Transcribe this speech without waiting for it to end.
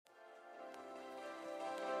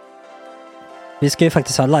Vi ska ju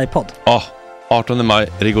faktiskt ha livepodd. Ja, 18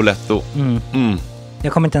 maj, Rigoletto.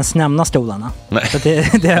 Jag kommer inte ens nämna stolarna. Nej. För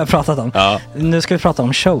det har jag pratat om. Ja. Nu ska vi prata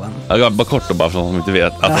om showen. Ja, bara kort då, bara för de som inte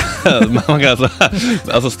vet. Man kan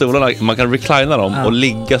alltså stolarna, man kan reclina dem och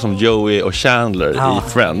ligga som Joey och Chandler i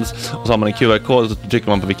Friends. Och så har man en QR-kod och så trycker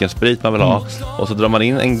man på vilken sprit man vill ha. Och så drar man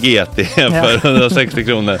in en GT för 160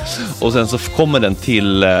 kronor. Och sen så kommer den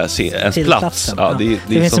till ens plats. Ja, det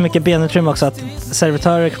finns så mycket benutrymme också att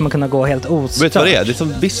servitörer kommer kunna gå helt ostört. Vet du vad det är? Det är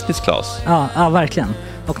som business class. Ja, verkligen.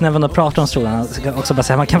 Och när man då pratar om stolarna så kan jag också bara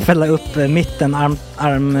säga att man kan fälla upp mitten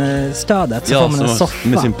armstödet så får man en soffa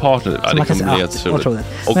med sin partner. Ja, det kommer bli helt otroligt.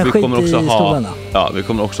 Och men vi kommer också stolarna. vi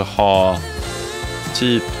kommer också ha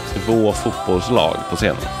typ 2 fotbollslag på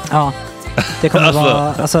scenen. Ja. Det kommer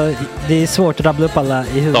vara, alltså det är svårt att rabbla upp alla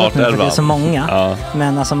i huvudet nu för det är så många. Ja.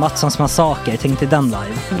 Men alltså Mattssons massaker, tänk till den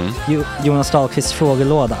live. Jonas Dahlqvists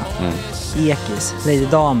frågelåda. Ekis, Lady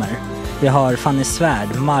Damer. Vi har Fanny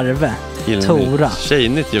Svärd, Marve, Tora.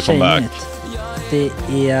 Tjejnytt gör comeback. Det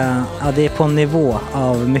är på en nivå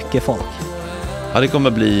av mycket folk. Ja, det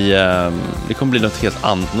kommer bli något helt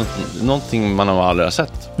annat. Någonting man har aldrig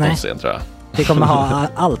sett på scen, tror jag. Vi kommer ha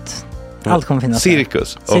allt. Allt kommer finnas.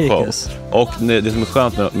 Cirkus. Och det som är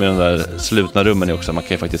skönt med de där slutna rummen är också att man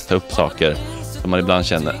kan ju faktiskt ta upp saker som man ibland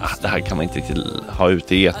känner det här kan man inte riktigt ha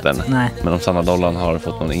ute i etern. Nej. Men om Sanna Dollan har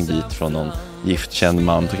fått någon invit från någon giftkänd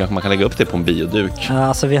man så kanske man kan lägga upp det på en bioduk. Ja,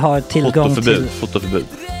 alltså vi har tillgång till fotoförbud.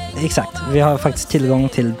 Exakt, vi har faktiskt tillgång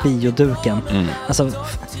till bioduken. Alltså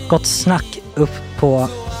gott snack upp på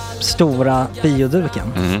stora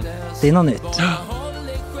bioduken. Det är något nytt.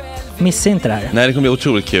 Missa inte det här. Nej, det kommer bli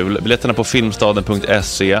otroligt kul. Biljetterna på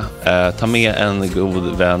filmstaden.se. Ta med en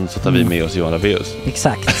god vän så tar vi med oss Johan Rabaeus.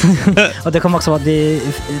 Exakt. Och det kommer också vara det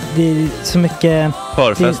är så mycket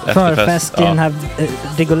förfest i den här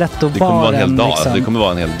Rigoletto-baren. Det kommer vara en hel dag. Liksom. Det kommer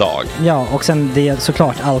vara en hel dag. Ja, och sen det är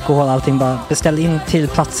såklart alkohol, allting. Bara beställ in till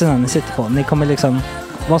platserna ni sitter på. Ni kommer liksom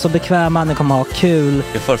vara så bekväma, ni kommer ha kul.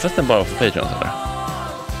 Är förfesten bara för Patreon eller?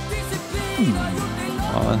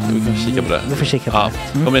 Ja, vi kan kika på det. Vi får kika på det.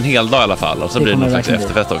 Det kommer en hel dag i alla fall. Och så blir det någon slags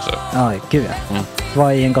efterfest också. Ja, gud ja.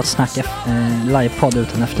 Vad är en gott snack livepodd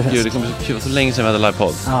utan efterfest? Gud, det kommer bli kul. Så länge sedan vi hade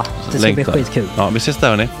livepodd. Ja, det ska bli skitkul. Ja, vi ses där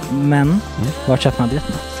hörni. Men, vart köper man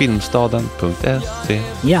biljetterna? Filmstaden.se.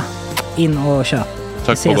 Ja, in och köp.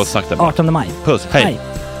 Tack på gott snack där. 18 maj. Puss, hej.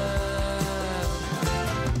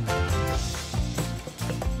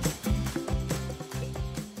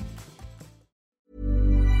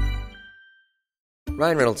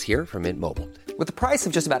 Ryan Reynolds here from Mint Mobile. With the price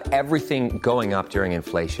of just about everything going up during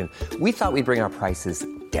inflation, we thought we'd bring our prices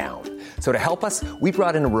down. So to help us, we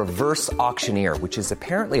brought in a reverse auctioneer, which is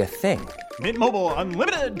apparently a thing. Mint Mobile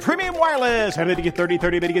Unlimited Premium Wireless. How to get 30,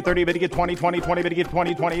 30, bit to get 30, bit to get 20, 20, 20, bit to get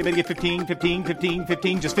 20, 20, bit to get 15, 15, 15,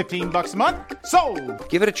 15, just $15 a month? Sold!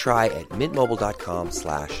 Give it a try at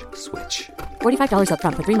mintmobile.com/switch. $45 up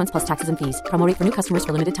front for 3 months plus taxes and fees. Promo rate for new customers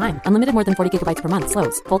for limited time. Unlimited more than 40 gigabytes per month.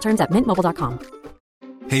 Slows full terms at mintmobile.com.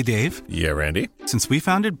 Hey, Dave. Yeah, Randy. Since we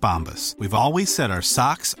founded Bombas, we've always said our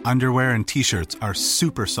socks, underwear, and T-shirts are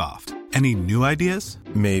super soft. Any new ideas?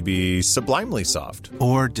 Maybe sublimely soft.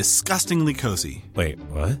 Or disgustingly cozy. Wait,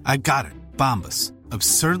 what? I got it. Bombas.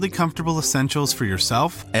 Absurdly comfortable essentials for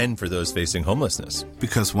yourself and for those facing homelessness.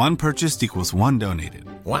 Because one purchased equals one donated.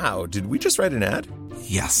 Wow, did we just write an ad?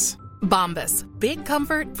 Yes. Bombas. Big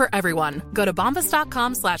comfort for everyone. Go to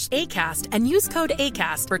bombas.com/ACAST and use code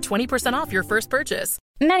ACAST for 20% off your first purchase.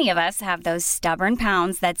 Many of us have those stubborn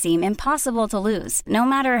pounds that seem impossible to lose, no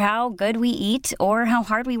matter how good we eat or how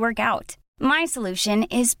hard we work out. My solution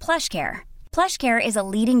is PlushCare. PlushCare is a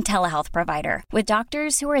leading telehealth provider with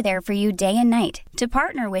doctors who are there for you day and night to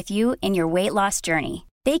partner with you in your weight loss journey.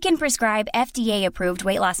 They can prescribe FDA-approved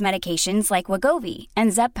weight loss medications like Wegovy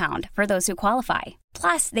and Zepbound for those who qualify.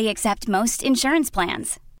 Plus, they accept most insurance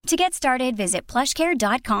plans. To get started, visit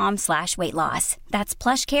plushcare.com/weightloss. That's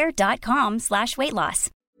plushcare.com/weightloss.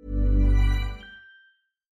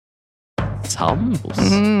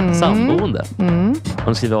 Samboende. Har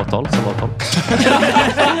ni skrivit avtal?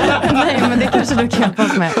 Nej, men det kanske du kan hjälpa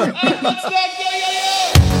oss med.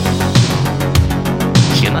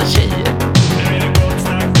 Tjena tjejer.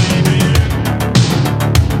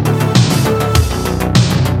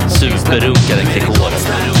 Superrunkare Gregor.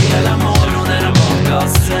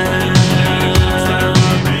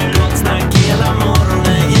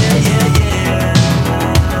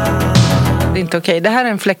 Det är inte okej. Det här är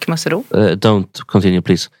en fläckmussero. Don't continue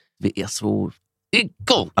please. Vi är så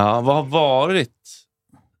igång. Ja, vad har varit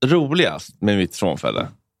roligast med mitt frånfälle?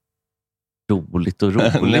 Roligt och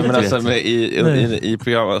roligt. Nej, men alltså i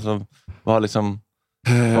programmet alltså, var liksom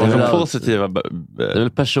positiva... Det är väl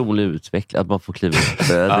personlig utveckling, att man får kliva upp.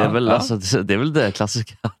 Det är väl, alltså, det är väl det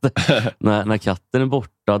klassiska. när katten är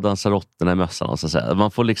borta, dansar råttorna i mössan. Och så att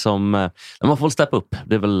man får liksom... man får steppa upp.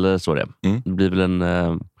 Det är väl så det är. Det blir väl en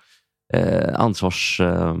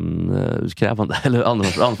ansvarsutkrävande, eller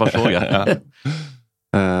ansvarsfråga.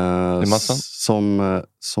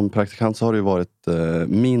 Som praktikant så har det ju varit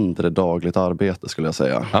mindre dagligt arbete, skulle jag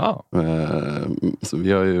säga. Så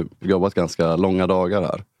vi har ju jobbat ganska långa dagar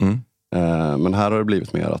här. Men här har det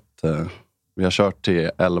blivit mer att vi har kört till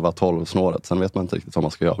 11-12 snåret. Sen vet man inte riktigt vad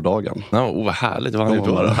man ska göra av dagen. Vad härligt, vad har ni gjort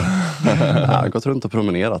då? Jag har gått runt och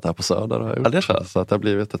promenerat här på Söder. Det är så att det har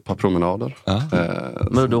blivit ett par promenader.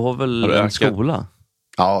 Men du har väl en skola?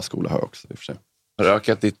 Ja, skola har jag också i och för sig. Har du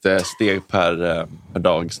ökat ditt steg per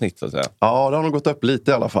dagsnitt, så att säga? Ja, det har nog gått upp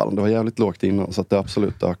lite i alla fall. Det var jävligt lågt innan, så att det har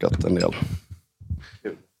absolut ökat en del.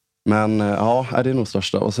 Men ja, det är nog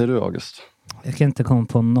största. Vad säger du, August? Jag kan inte komma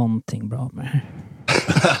på någonting bra med det.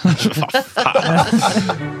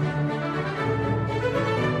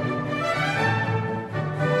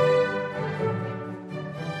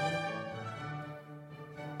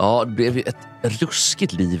 Ja, det blev ett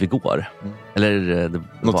ruskigt liv igår.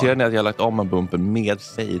 Noterar ni att jag har lagt om en bumpen med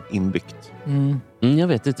Fade inbyggt? Jag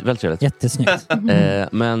vet, det är väldigt trevligt. Jättesnyggt.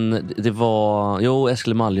 Men det var...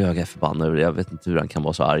 Eskil Malmhög är förbannad. Jag vet inte hur han kan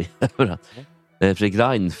vara så arg. Fredrik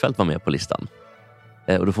Reinfeldt var med på listan.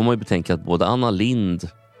 Och då får man ju betänka att både Anna Lind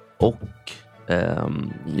och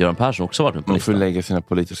Göran Persson också varit med på listan. Man får lägga sina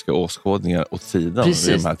politiska åskådningar åt sidan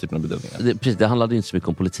vid de här typen av bedömningar. Det handlade inte så mycket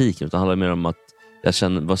om politiken, utan det handlade mer om att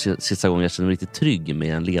var sista gången jag kände mig riktigt trygg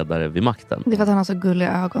med en ledare vid makten. Det är för att han har så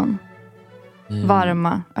gulliga ögon.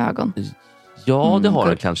 Varma ögon. Ja, det har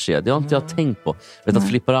han kanske. Det har inte jag tänkt på. Jag vet att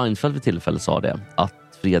Filippa Reinfeldt vid tillfället sa det. Att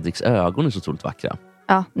Fredriks ögon är så otroligt vackra.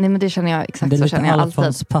 Ja, nej, men det känner jag exakt. Så känner jag alltid. Det är lite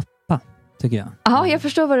Alfons pappa, tycker jag. Ja, jag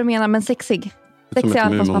förstår vad du menar, men sexig. Sexig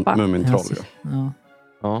Alfons pappa.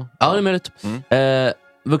 Ja, det är möjligt.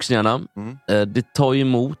 Vuxenhjärna. Det tar ju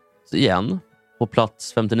emot igen på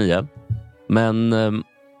plats 59. Men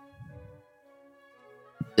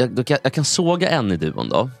jag kan såga en i duon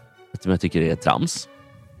då. Som jag tycker är trams.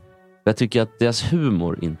 Jag tycker att deras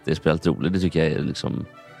humor inte är speciellt rolig. Det tycker jag är liksom...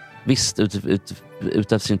 Visst,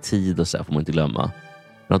 ute sin tid och så här får man inte glömma.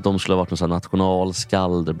 Men att de skulle ha varit någon sån här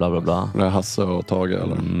nationalskalder, bla bla bla. Det är Hasse och Tage,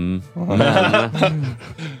 eller?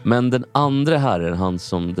 Men den andra herren, han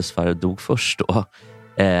som dessvärre dog först då.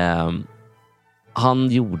 Han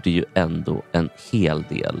gjorde ju ändå en hel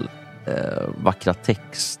del vackra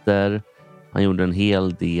texter. Han gjorde en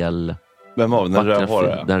hel del... Vem var den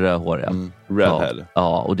rödhåriga? Den rödhåriga.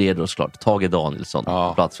 Ja, och det är då såklart Tage Danielsson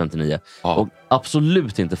på plats 59. Och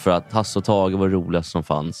absolut inte för att Hasse och Tage var roligast som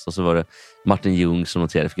fanns. Och så var det Martin Ljung som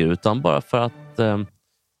noterade figur. Utan bara för att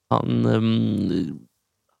han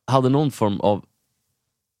hade någon form av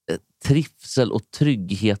trivsel och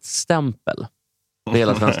trygghetsstämpel för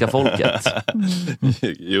hela svenska folket.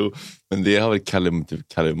 Jo, men det har väl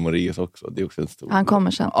Kalle Moraeus också. Det är också en stor... Han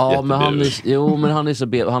kommer sen. Ja, men han är så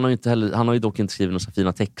han har ju inte heller, han har ju dock inte skrivit några så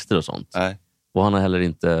fina texter och sånt. Nej. Och han har heller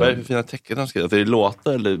inte... Vad är det för fina texter han skriver? Är det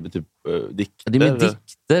låtar eller typ dikter? Det är med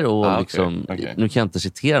dikter och liksom... Okay. Nu kan jag inte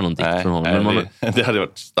citera någon dikt från honom. Men det hade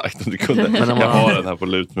varit starkt om du kunde. Men jag har den här på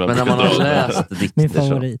lut. Men när man har läst dikter min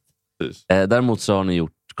favorit. Så... däremot så har ni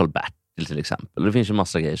gjort Karl-Bertil till exempel. Det finns ju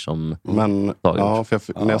massa grejer som... Men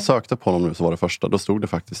när jag sökte på honom nu så var det första. Då stod det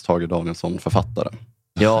faktiskt Tage Danielsson, författare.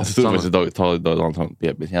 Ja, det stod faktiskt Tage Danielsson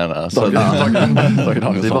BB-hjärna.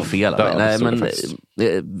 Det var fel. Nej, men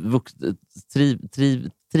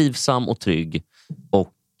trivsam och trygg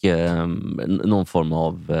och någon form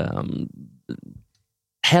av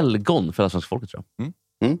helgon för svenska folket, tror jag.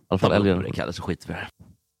 I alla fall helgon det kallas, så skit för det.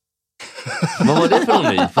 Vad var det för någon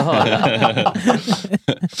ny?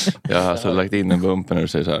 Jag har alltså lagt in en bump när du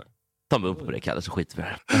säger så här. Ta en bump på det, kallas, så skit för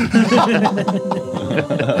det.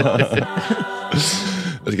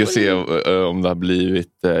 Jag ska se om det har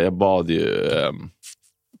blivit... Jag bad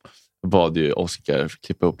ju Oscar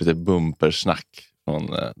klippa upp lite bumpersnack från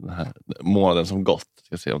den här månaden som gått.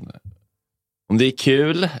 Jag ska se om det är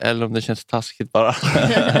kul eller om det känns taskigt bara.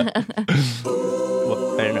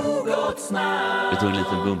 Vad är det nu? Vi tog en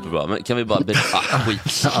liten bumper bara. Men kan vi bara...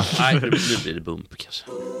 skit. Nej, nu blir det bumper kanske.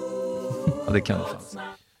 Ja, det kan det fan.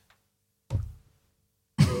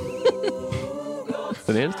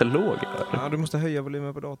 Den är lite låg. Ja, du måste höja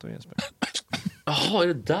volymen på datorn, Jesper. Jaha, är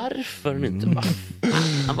det därför den inte bara...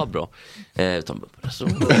 Han var bra. Ta en bumper. Så.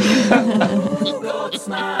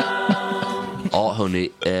 Ja, hörni.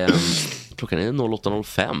 Klockan är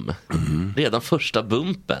 08.05. Redan första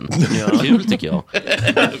bumpen. Kul tycker jag.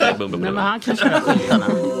 Men han kan köra skyltarna.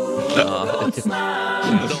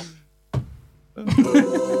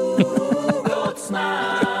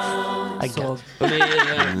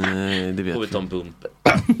 Nej, det vet vi. Får vi ta en bump.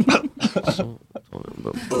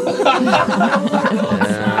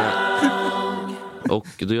 Och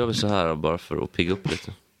då gör vi så här bara för att pigga upp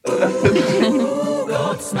lite.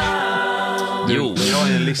 Jo, jag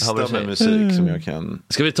har en lista med musik som jag kan...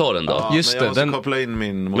 Ska vi ta den då? Ja, just det, jag måste koppla in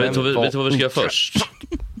min... Vet du vad vi ska göra först?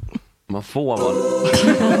 Man får vara...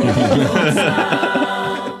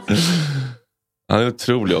 Han är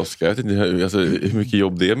otrolig, Oscar. Jag vet inte hur mycket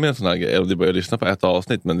jobb det är med en sån här grej. Om det börjar lyssna på ett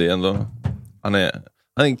avsnitt, men det är ändå... Han är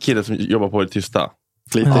en kille som jobbar på det tysta.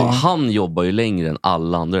 Ja, han jobbar ju längre än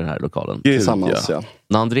alla andra i den här lokalen. Tillsammans, ja.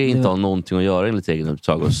 När André inte har någonting att göra enligt egen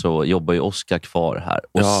upptag, så jobbar ju Oscar kvar här.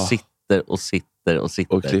 Och sitter och sitter och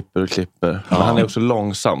sitter. Och klipper. Men han är också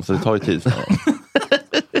långsam, så det tar ju tid för honom.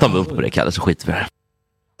 Ta mig upp på det, Kalle, så skiter vi här.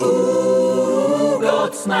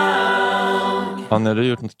 Han har du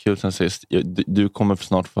gjort något kul sen sist. Du kommer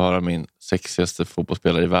snart få höra min sexigaste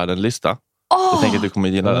fotbollsspelare i världen-lista. Jag tänker att du kommer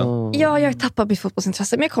gilla den. Ja, jag har tappat mitt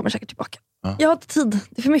fotbollsintresse, men jag kommer säkert tillbaka. Jag har inte tid.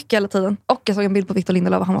 Det är för mycket hela tiden. Och jag såg en bild på Victor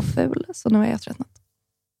Lindelöf och han var ful. Så nu är jag tröttnat.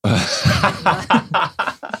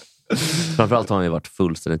 Framförallt har han ju varit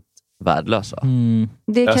fullständigt värdelös.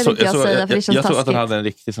 Det kan inte jag säga, för det känns taskigt. Jag såg att han hade en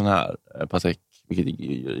riktig sån här Pasek, vilket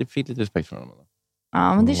jag fick lite respekt för honom.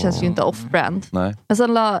 Ja, men det känns ju inte off-brand. Nej. Men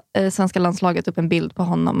sen la svenska landslaget upp en bild på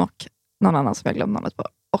honom och någon annan som jag glömde namnet på.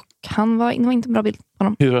 Och det var inte en bra bild på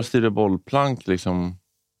honom. Hur har styrt bollplank liksom?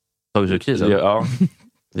 Tagit sig krisen? Ja.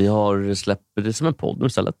 Vi har släppt det som en podd nu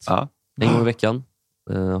istället. Ja. En gång i veckan.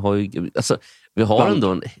 Vi har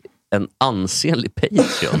ändå en ansenlig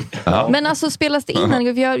Patreon. Men alltså spelas det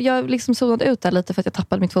in? Jag liksom zonat ut där lite för att jag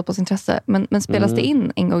tappade mitt fotbollsintresse. Men spelas det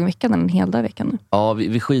in en gång i veckan eller en hel dag i veckan nu? Ja,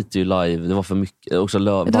 vi skiter ju live. Det var för mycket. Också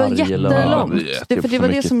det var jättelångt. För det var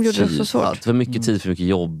det som gjorde det så svårt. För mycket tid, för mycket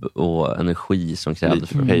jobb och energi som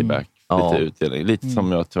krävdes. Lite payback. Lite utdelning. Lite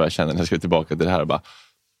som jag tyvärr känner när jag ska tillbaka till det här. Bara,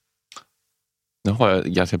 nu har jag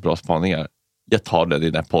ganska bra spaningar. Jag tar den i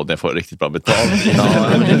den här podden, jag får riktigt bra betalt.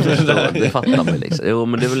 Det fattar man liksom. Jo,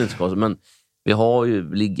 men det är väl inte så konstigt. Men vi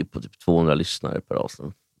ligger på typ 200 lyssnare per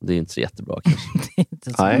avsnitt. Det är inte så jättebra kanske.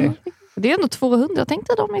 Nej. Det är ändå 200. Tänk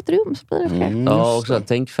dig dem i ett rum så blir det fler. Ja, också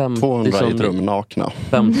tänk 50 200 i ett rum nakna.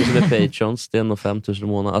 50 som är Patreons, det är nog 5 000 i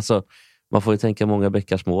månaden. Alltså, man får ju tänka många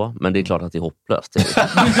bäckar små, men det är klart att det är hopplöst.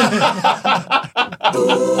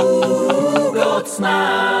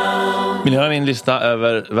 Vill ni höra min lista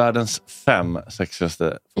över världens 5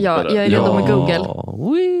 sexigaste fotbollare? Ja, jag är redo med Google.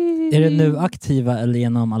 Är det nu aktiva eller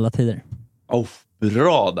genom alla tider?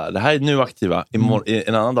 Bra där. Det här är nu aktiva.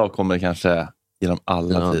 En annan dag kommer det kanske genom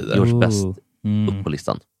alla tider. George Best upp på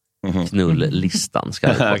listan. Knulllistan ska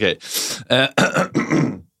det Okej.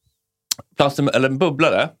 Plasten eller en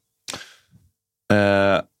bubblare.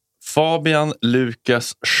 Fabian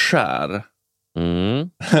Lukas Schär.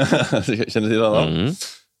 Känner du till honom?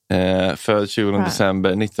 Född 20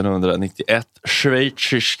 december 1991.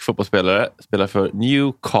 Schweizisk fotbollsspelare. Spelar för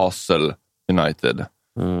Newcastle United.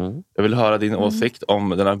 Jag vill höra din åsikt om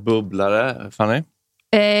den här bubblare, Fanny.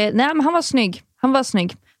 Nej, men han var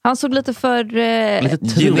snygg. Han såg lite för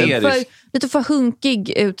lite för hunkig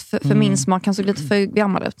ut för min smak. Han såg lite för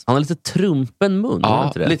gammal ut. Han har lite trumpen mun.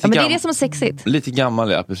 Ja, men det är det som är sexigt. Lite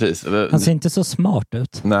gammal, ja, precis. Han ser inte så smart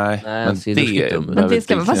ut. Nej, men det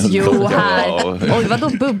ska man fast här. Oj, vadå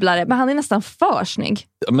bubblare? Men han är nästan för snygg.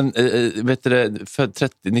 Men vet du, född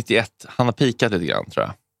 91. Han har pikat lite grann, tror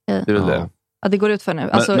jag. Det är väl det. Ja, det går ut för nu.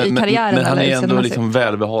 Alltså i karriären. Men han är ändå liksom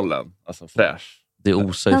välbehållen. Alltså fräsch. Det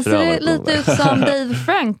osar han ser lite ut som Dave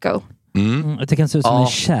Franco. Jag tycker han ser ut som en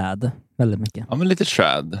Chad. Väldigt mycket. Ja, men lite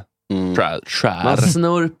Chad. Man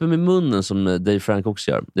snurper med munnen som Dave Franco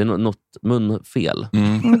också gör. Det är något munfel.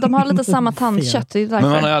 De har lite samma tandkött. Men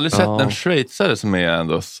man har aldrig sett en schweizare som är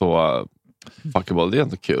ändå så fuckable. Det är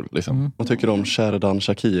ändå kul. Liksom. Vad tycker du om Sheridan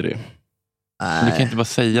Shaqiri? Du kan inte bara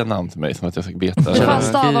säga namn till mig som att jag ska veta. Hur fan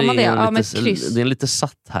stavar man det? Ja, med kryss. Det är en lite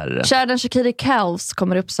satt herre. Sheridan Shaqiri Calves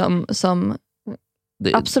kommer upp som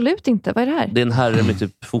absolut inte. Vad är det här? Det är en herre med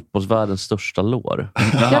typ fotbollsvärldens största lår.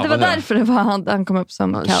 Ja, det var därför det var han kom upp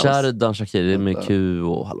som Calves. Sheridan Shaqiri med Q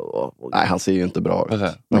och hallå. Nej, han ser ju inte bra ut.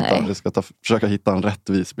 Vänta, vi ska försöka hitta en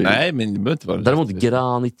rättvis bild. Nej, men det behöver inte vara däremot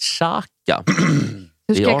Granit Xhaka.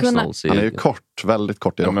 Hur ska jag kunna? Han är ju kort, väldigt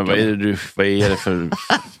kort i rocken. Men vad är det för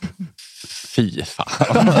Fy fan.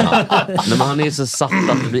 Nej, men han är så satt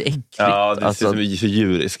att det blir äckligt. Ja, det är så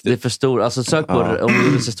djuriskt. Det är för stor. Alltså sök på, om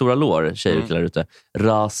du vill se stora lår, tjejer där ute.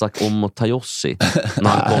 Razak Omotajossi när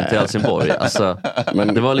han kom till Helsingborg. Alltså,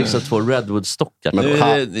 men det var liksom 2 Redwood-stockar. Men nu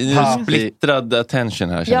är splittrad attention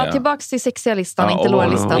här, känner jag. Ja, tillbaks till sexiga-listan, inte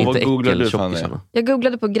lårlistan. Vad googlade du, Fanny? Jag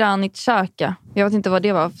googlade på granitkäka. Jag vet inte vad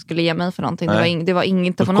det var skulle ge mig för någonting. Det var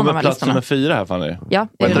inte på någon av de här listorna. Plats nummer 4 här, Fanny. Ja,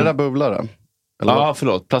 är det där bubblare? Ja,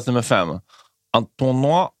 förlåt. Plats nummer 5.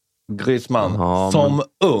 Antoine Griezmann. Som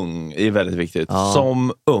ung är väldigt viktigt.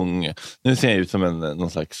 Som ung. Nu ser jag ut som någon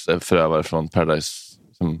slags förövare från Paradise.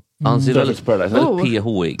 Han ser väldigt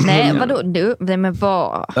PH-ig. Nej, vadå? Nej, men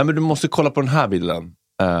vad? Nej, men du måste kolla på den här bilden.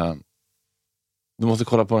 Du måste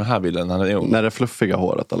kolla på den här bilden. Han är ung. När det är fluffiga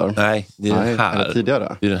håret, eller? Nej, det är den här. Är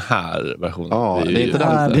tidigare? Det är den här versionen. Ja, det är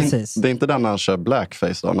inte den när han kör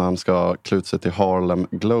blackface då, när han ska kluta sig till Harlem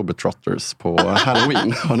Globetrotters på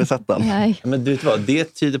Halloween. Har ni sett den? Nej. Men du vet vad, det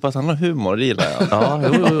tyder på att han har humor, det gillar jag. Ja,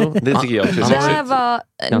 jo. Det tycker jag också. Det här var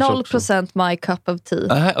 0% my cup of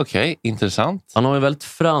tea. Okej, intressant. Han har ju väldigt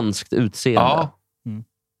franskt utseende. Ja.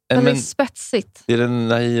 Det är spetsigt. Det är den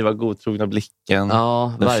naiva, godtrogna blicken.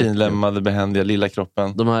 Ja, den verkligen. Finlämmade, behändiga, lilla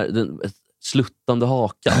kroppen. Den sluttande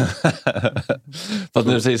hakan. Fast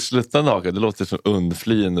när du säger sluttande hakan, det låter som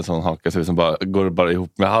undflyende sån haka som bara går bara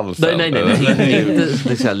ihop med halsen. Nej.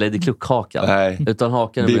 Inte Lady Kluck-hakan. Nej. Utan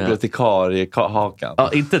hakan bibliotekarie-hakan.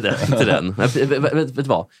 Ja, inte den. Vet du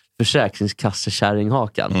vad?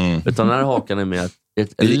 Försäkringskassekärring-hakan. Utan den här hakan är med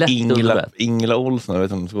lätt Ingela Olsson, jag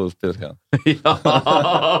vet inte om skådespelerskan.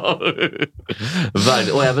 Ja.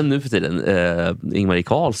 Och även nu för tiden Ingmarie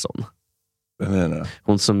Karlsson. Vem är det?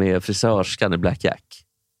 Hon som är frisörskan i Black Jack.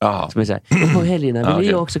 Som är så här, på helgerna vill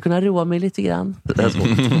jag också kunna roa mig lite grann. Det är så.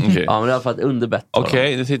 Okay. Ja, men det är i alla fall ett underbett.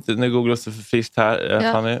 Okej, nu googlas det för friskt här.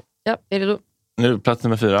 Ja, är det då? Nu plats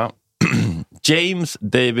nummer 4. James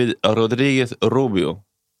David Rodriguez Rubio.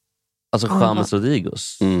 Alltså James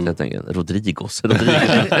Rodriguez, helt enkelt. Rodriguez.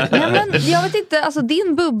 Nej, men jag vet inte, alltså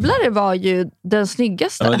din bubblare var ju den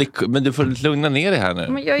snyggaste. Ja, men du får lugna ner dig här nu.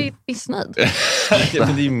 Men jag är missnöjd.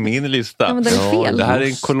 Men det är min lista. Ja, men det är fel. Det här är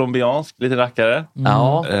en colombiansk liten rackare.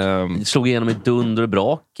 Ja, slog igenom i dunder och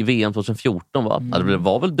brak i VM 2014, va? Ja, det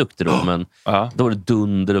var väl duktig då, men då var det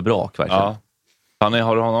dunder och brak verkligen. Ja. Fanny,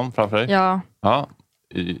 har du honom framför dig? Ja.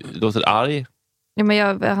 Låter arg? Ja,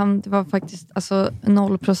 men han var faktiskt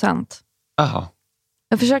 0%. Aha.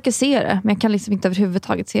 Jag försöker se det, men jag kan liksom inte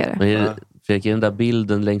överhuvudtaget se det. Men Fredrik, är den där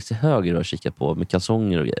bilden längst till höger du har kikat på med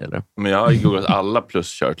kalsonger och grejer, eller? Men jag har ju googlat alla plus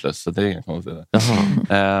shirtless, så det är inga konstigt.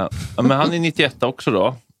 Men han är 91 också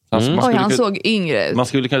då. Han såg yngre ut. Man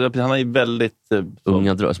skulle kunna, han är ju väldigt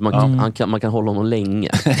unga drös. Man kan hålla honom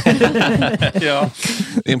länge. Ja.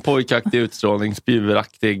 Det är en pojkaktig utstrålning,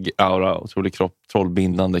 spjuveraktig aura, otrolig kropp,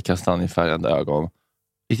 trollbindande, kastanjefärgande ögon.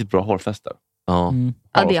 Riktigt bra hårfäste. Ja.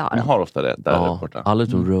 Det har han. Har ofta det där borta. Alla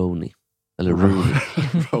utom Roni. Eller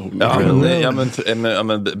Rooney.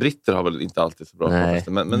 Men britter har väl inte alltid så bra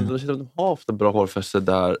hårfäste. Men de har ofta bra hårfäste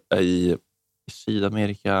där i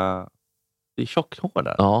Sydamerika. Det är tjockt hår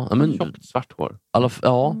där. Ja, men tjockt svart hår.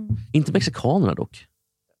 Inte mexikanerna dock.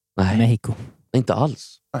 Nej. Mexico. Inte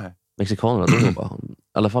alls. Nej. Mexikanerna, de jobbar. I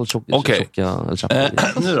alla fall tjocka.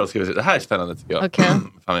 Nu då ska vi se. Det här är spännande tycker jag.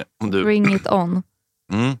 Fan, bring it on.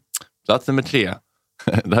 Plats nummer 3.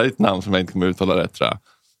 Det här är ett namn som jag inte kommer uttala rätt, tror jag.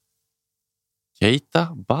 Keita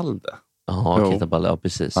Balde. Ja, Keita Balde, ja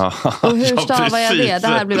precis. Och hur stavar jag det? Det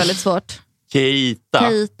här blir väldigt svårt.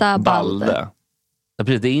 Keita Balde. Ja,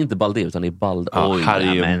 precis, det är inte Balde utan det är Balde. Här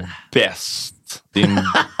är ju bäst. Det är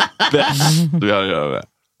bäst du har göra det.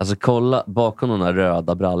 Alltså kolla bakom de här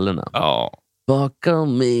röda brallorna. Ja.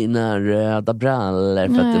 Bakom mina röda brallor.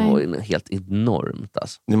 För att det var ju helt enormt.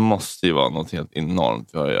 Alltså. Det måste ju vara något helt enormt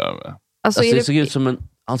vi har att göra med. Alltså det såg ut som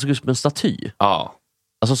han såg ut som en staty. Ja.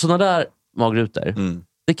 Alltså sådana där magrutor,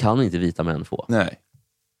 det kan inte vita män få. Nej.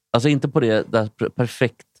 Alltså inte på det där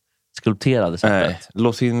perfekt skulpterade sättet. Nej,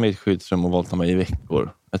 lås in mig i ett skyddsrum och våldta mig i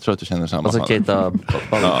veckor. Jag tror att du känner samma. Alltså Keita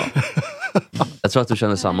jag tror att du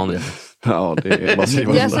känner samma om det. Ja, det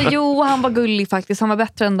är jo, han var gullig faktiskt. Han var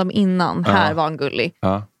bättre än de innan. Här var han gullig.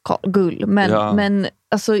 Gull. Men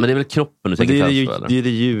alltså... Men det är väl kroppen du tänker främst på, eller? Det är det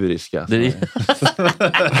djuriska. Nej,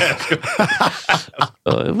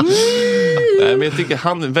 men jag tycker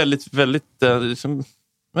han är väldigt, väldigt liksom,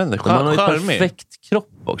 han har ju perfekt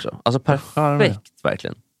kropp också. Alltså perfekt,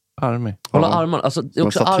 verkligen. Armig. Hålla armarna. Alltså, det är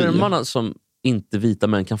också armarna som inte vita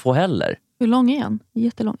män kan få heller. Hur lång är han?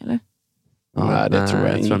 Jättelång, eller? Nej, det tror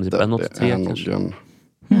jag inte. Det är något 3 kanske.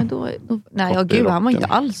 Nej, gud, han var inte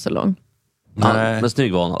alls så lång. Nej. Men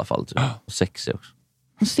snygg var han i alla fall. Typ. Och sexig också.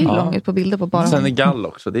 Hon ser lång ut på bilder på bara. Senegal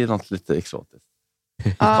också, det är något lite exotiskt.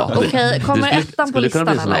 Ja, okej. Kommer ettan på listan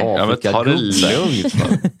eller? Ja, men ta det lugnt.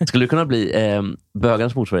 Skulle det kunna bli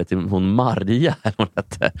bögarnas motsvarighet till hon Maria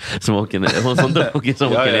som åker hon som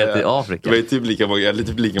åker ner till Afrika. Det var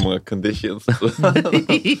typ lika många conditions.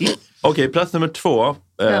 Okej, plats nummer 2.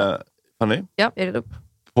 Fanny? Ja, är det upp.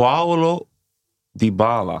 Paulo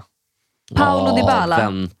Dybala.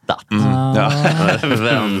 Väntat.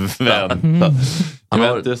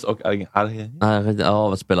 Juventus och Argentina.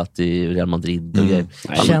 Har spelat i Real Madrid och grejer.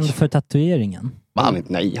 Känd för tatueringen.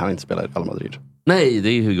 Nej, han har inte spelat i Real Madrid. Nej, det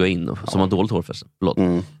är ju Higuain som har dåligt hårfäste.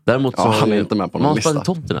 Däremot så han är inte med på någon lista. Han har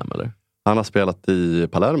spelat i Tottenham, eller? Han har spelat i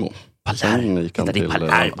Palermo.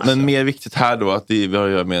 Men mer viktigt här då att vi har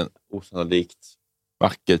att göra med en osannolikt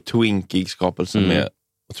vacker twinkig skapelse med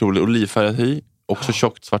otrolig olivfärgad hy. Också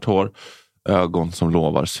tjockt svart hår. Ögon som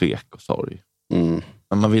lovar svek och sorg.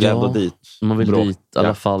 Men man vill ändå dit. Man vill dit i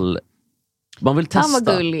alla fall. Man vill testa. Han var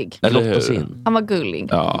gullig. Han var gullig.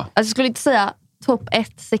 Ja. Alltså, jag skulle inte säga topp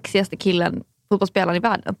 1 sexigaste killen fotbollsspelaren i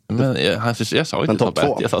världen. Men jag sa inte topp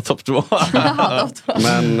 1, jag sa topp 2.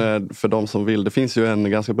 Men för de som vill, det finns ju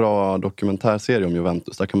en ganska bra dokumentärserie om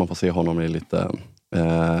Juventus. Där kan man få se honom i lite...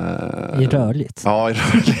 I rörligt. Ja, i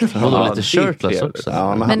rörligt. Och lite shirtless också.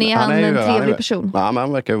 Ja, men är han en trevlig person? Ja, men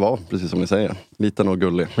han verkar ju vara, precis som ni säger. Liten och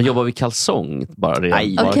gullig. Man jobbar vid kalsong bara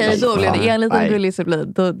redan. Okej, då blir det en liten gullig så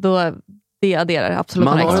blir då det adderar absolut.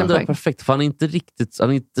 Man har ändå perfekt, för han är inte riktigt, han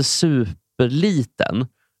är inte superliten,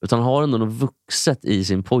 utan han har ändå något vuxet i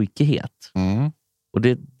sin pojkighet. Och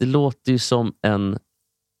det låter ju som en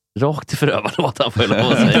rakt i förövarlåt, han får jag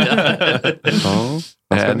lov att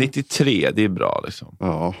säga. 93, det är bra liksom.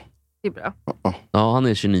 Ja. Det är bra. Ja, han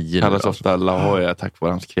är 29. Kallas ofta La Joya tack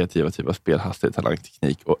vare hans kreativa typ av spelhastighet, talang,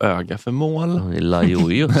 teknik och öga för mål. La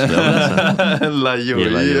Jojo. La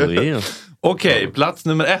Jojo. Okej, plats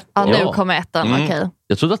nummer 1. Ja, nu kommer ettan, okej.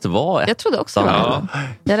 Jag trodde att det var ett. Jag trodde också det var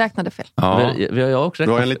Jag räknade fel. Ja. Jag också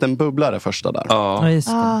du har en liten bubblare första där. Ja, just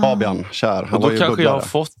det. Fabian, kär. Och då kanske bubblare. Jag har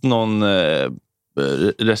fått någon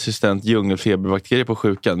resistent djungelfeberbakterie på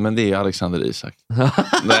sjukan, men det är Alexander Isak.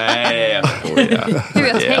 Nej, jag skojar. Du,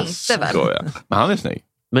 jag tänkte väl. Men han är snygg.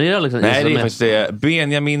 Men är det nej, det är faktiskt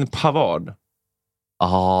Benjamin Pavard.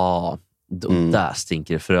 Där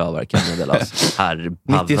stinker det förövare, kan jag meddelas.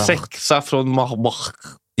 96 från Marbach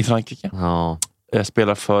i Frankrike. Ja.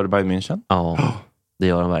 Spelar för Bayern München. Ja, det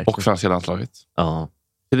gör han verkligen. Och franska landslaget. Ja.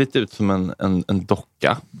 Det ser lite ut som en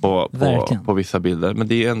docka på vissa bilder. Men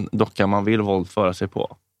det är en docka man vill våldföra sig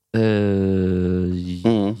på.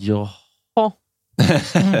 Jaha.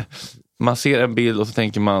 Man ser en bild och så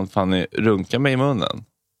tänker man, fan, runka mig i munnen.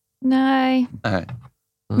 Nej.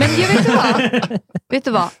 Men vet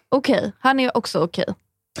du vad? Okej, han är också okej.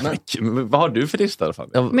 Men vad har du för lista i alla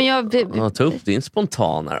fall? Men jag ta upp din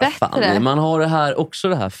spontanare. Fan. Man har det här, också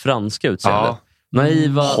det här franska utseendet. Ja.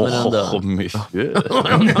 Naiva, men ändå.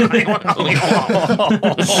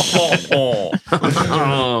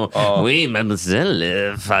 Oui,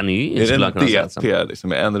 mademoiselle Fanny. Är det en DP liksom,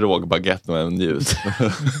 med en rågbaguette och en ljus?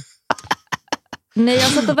 Nej, jag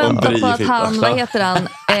satt och väntade på att han, vad heter han?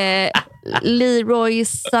 Leroy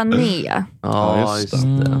Sané. Ja, just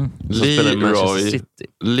det.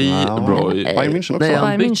 Leroy. Bayern München också. Nej,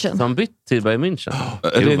 han bytt till Bayern München.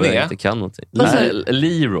 Jag inte kan någonting.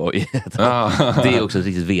 Leroy. Det är också ett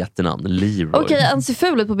riktigt vetenamn. Leroy. Okej, han ser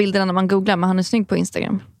ful ut på bilderna när man googlar, men han är snygg på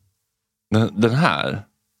Instagram. Den här?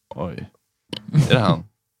 Oj. Är det han?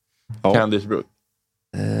 Candice Brooke?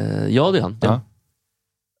 Ja, det är han. Ja.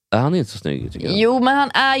 Han är inte så snygg, tycker jag. Jo, men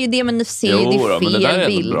han är ju det, men nu ser det fel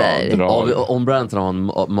bilder. Om Branton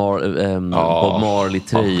har en Bob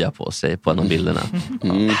Marley-tröja på sig på en av bilderna.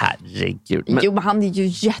 Herregud. Jo, men han är ju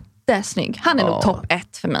jättesnygg. Han är nog topp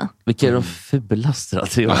 1 för mig. Vilka är de fulaste?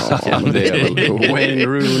 Wayne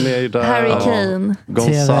Rooney där. Harry Kane.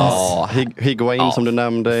 Gonzalo. Higuain som du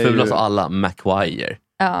nämnde. Fulast av alla, Maguire.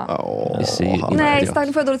 Nej,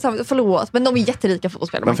 Stanley får dåligt samvete. Förlåt, men de är jätterika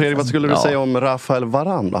fotbollsspelare. Men Fredrik, vad skulle du säga om Rafael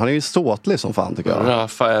Varane? Han är ju ståtlig som fan, tycker jag.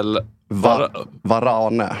 Rafael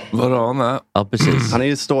Varane. Ja, precis. Han är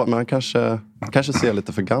ju men han kanske ser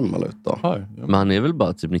lite för gammal ut då. Men han är väl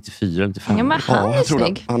bara typ 94, 95. Ja, men han är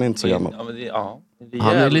snygg. Han är inte så gammal. Ja, men det är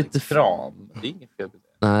han är lite fram. Det är inget fel.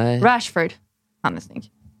 Nej. Rashford, han är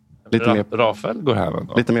snygg. Lite mer Rafael går här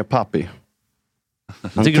då. Lite mer papi.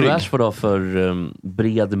 Jag tycker Rashford har för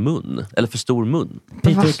bred mun. Eller för stor mun.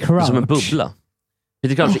 Peter Crouch. Som en bubbla.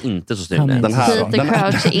 Peter Crouch är inte så snygg. Peter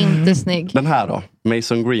Crouch är inte snygg. Den här då?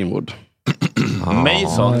 Mason Greenwood.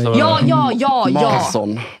 Mason? Ja.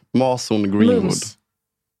 Mason Greenwood.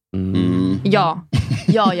 Ja.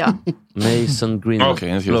 Ja. Mason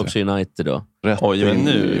Greenwood, också United då. Oj, men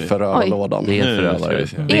nu förövarlådan. Det är en förövare.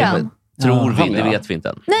 Tror vi, det vet vi inte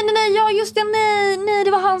än. Nej, just det, nej,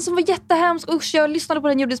 det var han som var jättehemsk. Usch, jag lyssnade på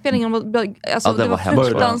den ljudinspelningen. Alltså, det var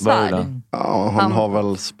fruktansvärt. Ja, han har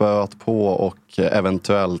väl spöat på och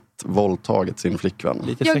eventuellt våldtagit sin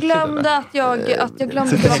flickvän. Jag glömde att jag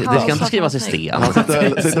glömde det ska inte skrivas i sten. Han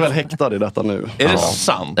sitter väl häktad i detta nu. Är det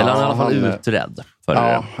sant? Eller han är i alla fall utredd för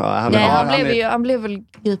det. Han blev väl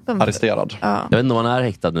gripen. Arresterad. Ja. Jag vet inte om han är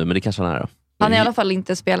häktad nu, men det kanske han är då. Han är i alla fall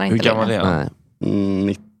inte spelar inte. Hur gammal är han?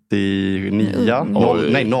 99,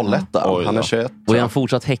 01 där. Han är 21. Och är han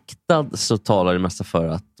fortsatt häktad så talar det mesta för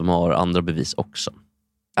att de har andra bevis också.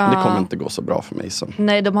 Det kommer inte gå så bra för Mason.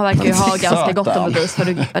 Nej, de verkar ju ha ganska gott om bevis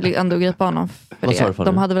för att ändå gripa honom för det.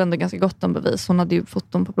 De hade väl ändå ganska gott om bevis. Hon hade ju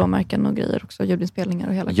foton på blåmärken och grejer också. Ljudinspelningar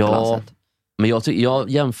och hela kalaset. Men jag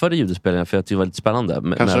jämförde ljudinspelningar för att det var lite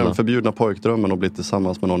spännande. Kanske den förbjudna pojkdrömmen och bli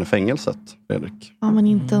tillsammans med någon i fängelset, Fredrik. Ja, men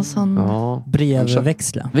inte en sån...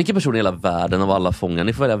 Brevväxla. Vilken person i hela världen av alla fångar?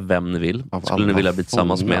 Ni får välja vem ni vill. Skulle ni vilja bli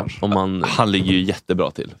tillsammans med? Han ligger ju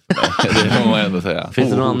jättebra till. Det får man ändå säga. Finns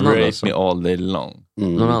det någon annan? Break me all day long.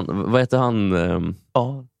 Någon annan? Vad heter han?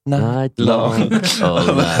 All night long.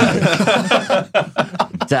 All night.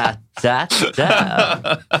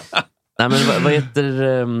 Nej, men vad heter...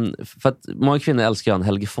 För att många kvinnor älskar han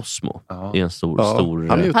Helge Fossmo. Det är en stor...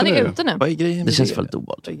 Han är ute nu. Vad är grejen? Det känns väldigt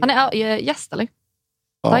obehagligt. Han är gäst, eller?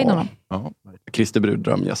 Kristi Brud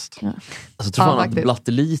drömgäst. Ja. Alltså, tror fan att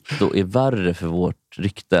Blattelito är värre för vårt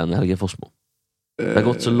rykte än Helge Fossmo. Det har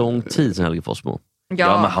gått så lång tid sedan Helge Fossmo.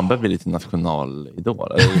 Ja, men han börjar bli lite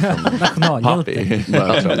nationalidol. Nationalhjälte.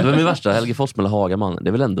 Vem är värsta? Helge Fossmo eller Hagamannen? Det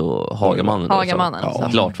är väl ändå Hagamannen.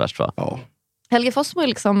 Hagamannen. Klart värst, va? Ja. Helge Fossmo är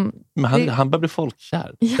liksom... Men han börjar bli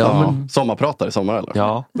folkkär. Sommarpratar i sommar, eller?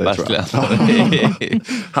 Ja, det verkligen.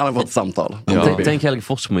 Han har fått samtal. Tänk Helge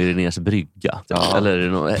Fossmo i Renés brygga. Ja.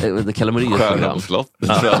 Eller Kalamarias program.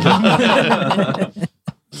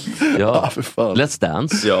 Let's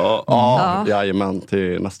Dance. Jajamän,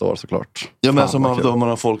 till nästa år såklart. Ja, men som om man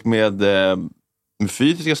har folk med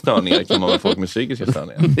fysiska störningar kan man ha folk med psykiska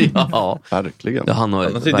störningar. Ja, verkligen. Ja, han har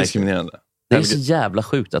det är diskriminerande. Det är så jävla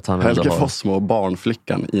sjukt att han Helge Fossmo och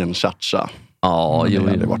barnflickan i en cha-cha. Ja, det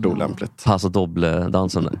hade varit olämpligt. Passa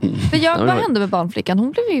doble-dansen där. Vad hände med barnflickan?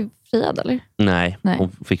 Hon blev ju friad, eller? Nej,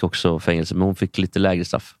 hon fick också fängelse, men hon fick lite lägre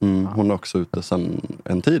straff. Hon är också ute sedan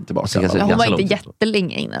en tid tillbaka. Hon var inte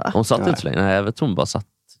jättelänge inne, va? Hon satt inte så länge. Nej, jag vet hon bara satt.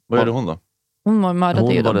 Vad gjorde hon då? Hon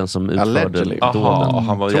var den som utförde dåden.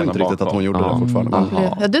 Han var tror inte riktigt att hon gjorde det fortfarande.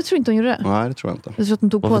 Ja, du tror inte hon gjorde det? Nej, det tror jag inte. Jag tror att hon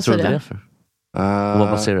tog på sig det. Vad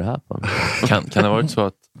baserar det här på? Kan det ha varit så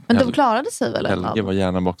att... Men de klarade sig väl? Helge var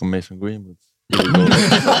gärna bakom Mason Greenwood.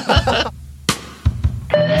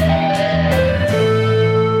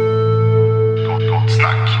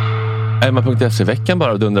 Emma.se-veckan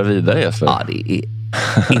bara dundrar vidare. Ja, det är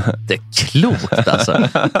inte klokt alltså.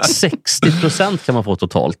 60% kan man få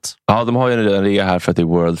totalt. Ja, de har ju redan rea här för att det är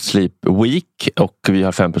World Sleep Week. Och vi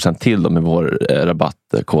har 5% till dem med vår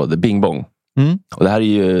rabattkod Bingbong. Och det här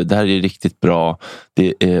är ju riktigt bra.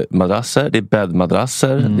 Det är madrasser, det är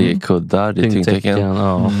bäddmadrasser, det är kuddar, det är tyngdtäcken.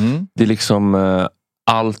 Det är liksom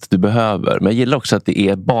allt du behöver. Men jag gillar också att det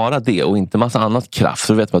är bara det och inte massa annat kraft.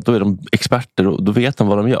 Så vet man att då är de experter och då vet de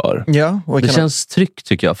vad de gör. Ja, och det känns tryggt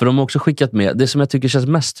tycker jag. För de har också skickat med, det som jag tycker känns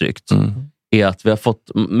mest tryggt är att vi har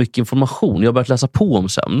fått mycket information. Jag har börjat läsa på om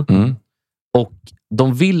sömn. Och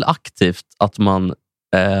de vill aktivt att man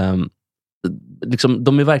liksom,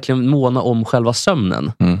 de är verkligen måna om själva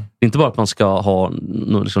sömnen. Det är inte bara att man ska ha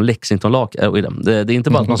liksom Lexington-lakan. Det är inte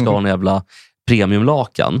bara att man ska ha en jävla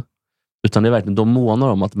premiumlakan. Utan det är verkligen, de månar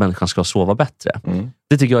om att människan ska sova bättre.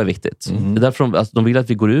 Det tycker jag är viktigt. Det är därför de vill att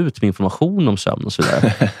vi går ut med information om sömn och så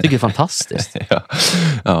vidare. Jag tycker det är fantastiskt.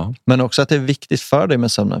 Ja. Men också att det är viktigt för dig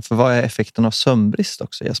med sömnen. För vad är effekten av sömnbrist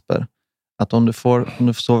också, Jesper? Att om du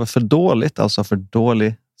sover för dåligt, alltså för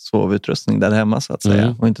dålig sovutrustning där hemma så att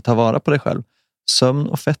säga, och inte tar vara på dig själv. Sömn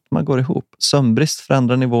och fetma går ihop. Sömnbrist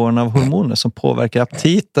förändrar nivåerna av hormoner som påverkar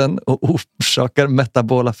aptiten och orsakar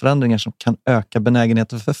metabola förändringar som kan öka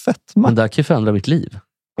benägenheten för fetma. Men det kan ju förändra mitt liv.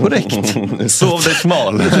 Korrekt. Sov dig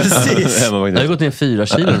smal. Precis. Jag har gått ner 4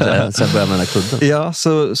 kilo sen jag började med den här kudden. Ja,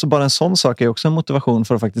 så bara en sån sak är också en motivation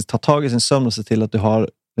för att faktiskt ta tag i sin sömn och se till att du har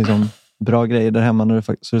liksom bra grejer där hemma när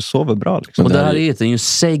så du sover bra. Liksom. Och det här är ju en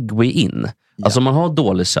segway in. Alltså om man har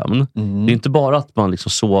dålig sömn, det är inte bara att man liksom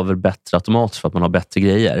sover bättre automatiskt för att man har bättre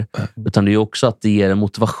grejer. Utan det är också att det ger en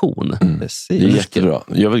motivation. Det är jättebra.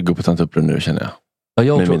 Jag vill gå på tant uppror nu, känner jag. Ja,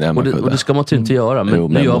 jag också. Och det ska man inte göra. Men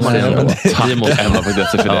nu gör man det ändå. Tack Emma för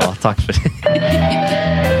det. Ja, tack för det.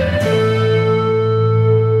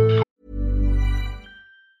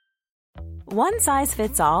 One size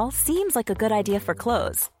fits all seems like a good idea for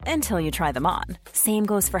clothes until you try them on. Same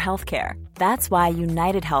goes for healthcare. That's why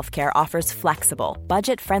United Healthcare offers flexible,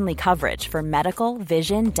 budget-friendly coverage for medical,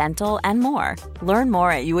 vision, dental, and more. Learn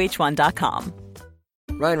more at uh1.com.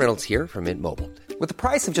 Ryan Reynolds here from Mint Mobile. With the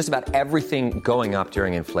price of just about everything going up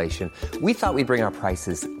during inflation, we thought we'd bring our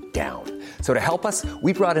prices down. So to help us,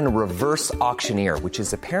 we brought in a reverse auctioneer, which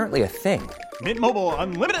is apparently a thing. Mint Mobile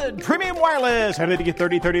Unlimited Premium Wireless. How to get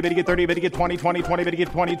 30, 30, how to get 30, how to get 20, 20, 20, how to get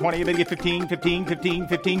 20, 20, how to get 15, 15, 15,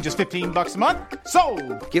 15, just $15 a month?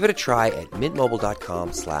 Sold! Give it a try at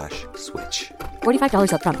mintmobile.com/switch.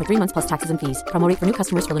 $45 up front for 3 months plus taxes and fees. Promo rate for new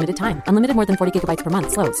customers for limited time. Unlimited more than 40 gigabytes per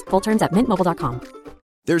month. Slows full terms at mintmobile.com.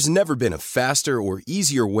 There's never been a faster or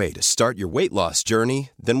easier way to start your weight loss journey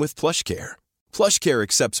than with PlushCare. PlushCare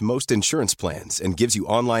accepts most insurance plans and gives you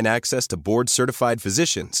online access to board-certified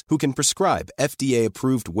physicians who can prescribe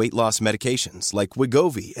FDA-approved weight loss medications like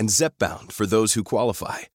Wegovy and Zepbound for those who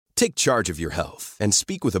qualify. Take charge of your health and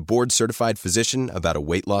speak with a board-certified physician about a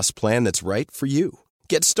weight loss plan that's right for you.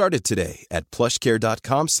 Get started today at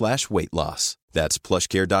plushcare.com/weightloss. That's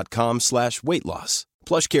plushcare.com/weightloss.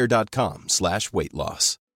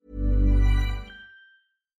 plushcare.com/weightloss.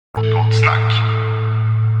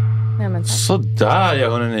 Sådär, ja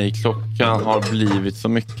hörni, klockan har blivit så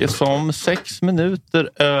mycket som 6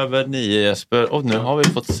 minuter över 9, Jesper. Och nu har vi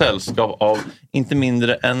fått sällskap av inte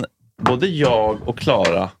mindre än både jag och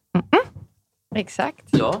Klara. Exakt.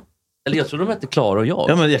 Ja. Eller jag tror de hette Klara och jag.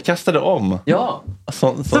 Ja, men jag kastade om. Ja.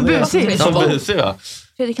 Som busig, ja.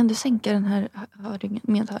 Fredrik, kan du sänka den här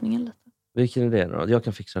medhörningen lite? Vilken är det då? Jag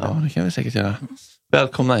kan fixa det. Ja, det kan vi säkert göra.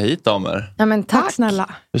 Välkomna hit, damer. Ja, men tack snälla.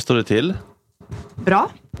 Hur står det till?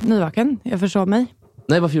 Bra. Nyvaken. Jag förstår mig.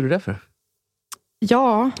 Nej, varför gjorde du det för?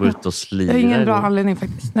 Ja. Gå ut och slira. Jag har ingen bra anledning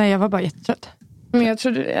faktiskt. Nej, jag var bara jättetrött. Men jag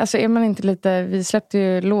tror, alltså är man inte lite... Vi släppte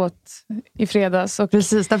ju låt i fredags. Och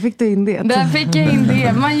precis, där fick du in det. Där fick jag in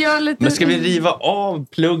det. Man gör lite... Men ska vi riva av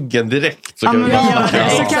pluggen direkt? Så ja, kan vi bara snacka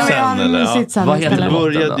så kan vi ha musik sen. Vad heter det?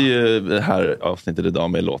 Började ju det här avsnittet idag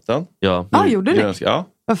med låten. Ja, gjorde ni? Ja.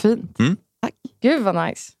 Vad fint. Tack. Gud vad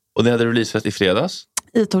nice. Och ni hade releasefest i fredags?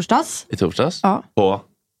 I torsdags. I torsdags? Ja.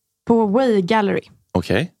 På Way Gallery.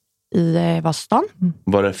 Okej. I Vastan.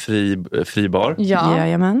 Var det fri bar? Ja.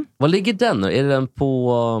 Jajamän. Var ligger den? Är den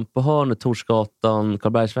på hörnet Torsgatan,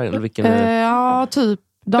 Karlbergsvägen? Eller vilken är det? Ja, typ.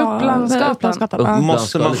 Upplandsgatan.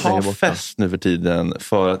 Måste man ha fest nu för tiden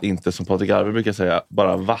för att inte, som Patrik Arve brukar säga,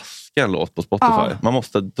 bara vaska en låt på Spotify? Ja. Man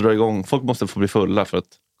måste dra igång, folk måste få bli fulla för att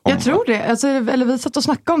komma. Jag tror det. Alltså, eller vi satt och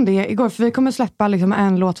snackade om det igår, för vi kommer släppa liksom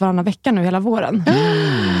en låt varannan vecka nu hela våren.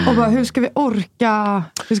 Och bara, hur ska vi orka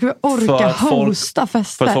hosta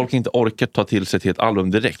fester? För att folk inte orkar ta till sig till ett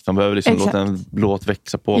album direkt. Man behöver liksom låta en låt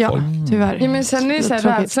växa på folk. Tyvärr. Ja, men sen är det så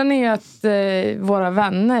här, sen är ju att våra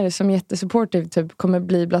vänner som är jättesupportive typ kommer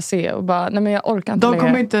bli blasé och bara, nej men jag orkar inte längre. De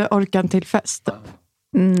kommer inte orka en till fest.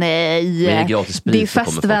 Nej, det är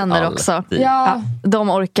festvänner också. Ja, de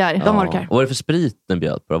orkar. Ja. De orkar. Och vad är det för sprit den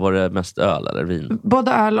bjöd på? Var det mest öl eller vin?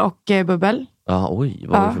 Både öl och bubbel. Ja, oj,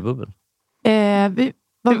 vad var det för bubbel?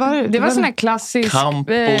 Vad var det? Det var sån här klassisk kava.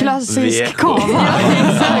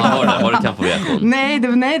 Var det Campo-Viejo?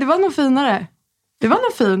 Nej, det var nog finare. Det var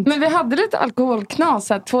nog fint. Men vi hade lite alkoholknas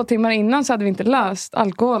här. 2 timmar innan så hade vi inte löst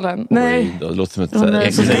alkoholen. Nej. Det låter som ett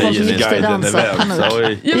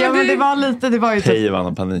guiden-event. Ja, men det var lite, det var ju Hej,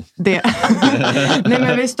 vann panik. Det. Nej,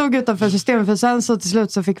 men vi stod utanför systemet, för sen så till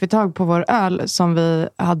slut så fick vi tag på vår öl som vi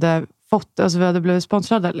hade fått, alltså vi hade blivit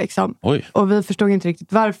sponsrade liksom. Oj. Och vi förstod inte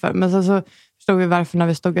riktigt varför, men sen så förstod vi varför när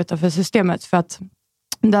vi stod utanför systemet, för att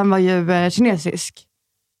den var ju kinesisk.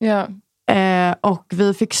 Ja. Och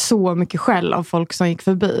vi fick så mycket skäll av folk som gick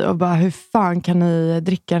förbi och bara, hur fan kan ni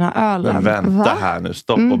dricka den här ölen? Men vänta här nu,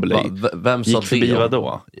 stopp och belägg. Vem gick förbi vad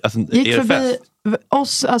då? Alltså, gick är det förbi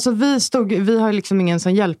oss, alltså vi har liksom ingen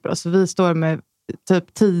som hjälper oss. Vi står med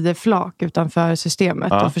typ 10 flak utanför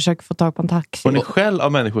systemet och försöker få tag på en taxi. Får ni skäll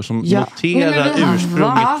av människor som noterar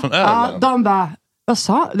ursprunget från ölen? Ja, de bara, vad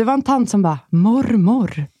sa? Det var en tant som bara,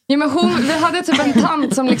 mormor. Ja, men vi hade typ en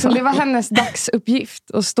tant som liksom, det var hennes dagsuppgift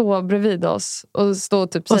att stå bredvid oss och stå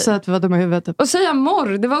typ och säga att vi var dumma i huvudet typ. Och säga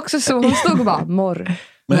morr, det var också så, hon stod och bara morr.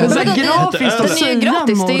 Men det är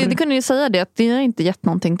gratis, det kunde ju säga det, att det har inte gett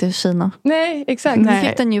någonting till Kina. Nej, exakt. Vi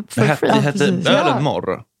fick den ju för free. Det hette ölen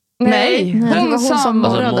morr. Nej, hon sa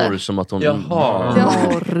morrade. Morr som att hon... Hon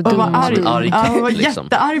var arg. Hon var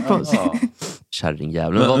jättearg på oss.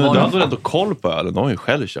 Kärringjävlen. Men du hade väl ändå koll på ölen? De har ju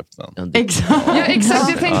själv köpt den. Exakt. Ja, exakt.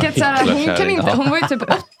 Jag tänker att så här, hon var ju typ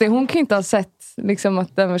 80. Hon kan inte ha sett liksom,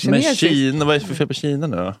 att den var kinesisk. Men Kina, vad är det för fel på Kina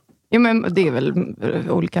nu då? Jo, men det är väl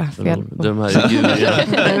olika fel. De här djuren.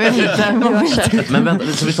 Men vänta,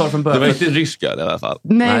 så vi tar från början. Det var inte ryska i alla fall.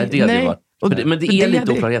 Nej, det hade ju varit. Men det är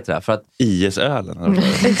lite oklarheter här. För att IS-ölen.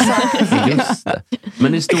 Exakt. Just det.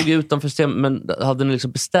 Men ni stod utanför men hade ni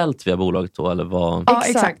liksom beställt via bolaget då? Eller vad? Ja,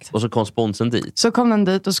 exakt. Och så kom sponsen dit? Så kom den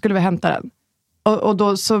dit och skulle vi hämta den. Och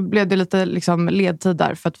då så blev det lite liksom ledtid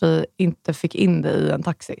där för att vi inte fick in det i en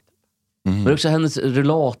taxi. Men också hennes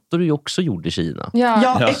rullator är ju också gjord i Kina.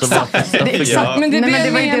 Ja, exakt. Exakt. Men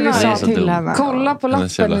det var ju det vi sa till henne. Kolla på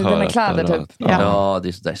lappen i dina kläder typ. Ja, det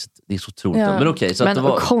är så otroligt. Ja. Men okej, så men att det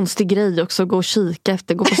var... konstig grej också, gå och kika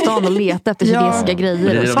efter, gå på stan och leta efter kinesiska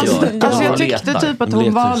grejer. Alltså jag tyckte typ att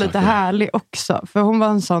hon var lite härlig också. För hon var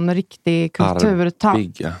en sån riktig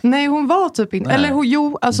kulturtant. Nej, hon var typ inte. Eller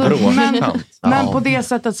jo, alltså, men på det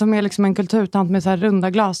sättet som är liksom en kulturtant med så här runda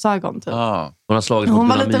glasögon typ. Hon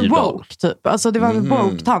var lite woke typ. Alltså det var en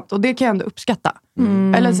woke-tant och det kan jag ändå uppskatta.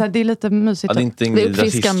 Eller så här, det är lite mysigt. Det är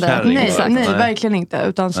uppfriskande. Nej, verkligen inte.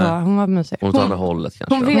 Utan så, hon var mysig. Hon tar hållet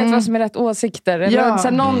kanske. Hon vet vad som är rätt åsikter. Eller så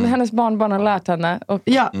här, hennes barnbarn har lärt henne. Och,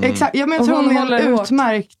 exakt. Ja, men jag tror hon är en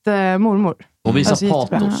utmärkt mormor. Och visar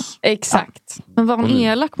patos. Exakt. Men var hon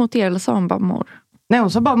elak mot er eller sa hon bara mor? Nej,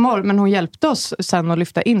 hon sa bara mor, men hon hjälpte oss sen att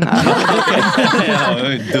lyfta in här. Ja, det var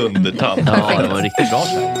ju dundertant. Ja, det var riktigt bra.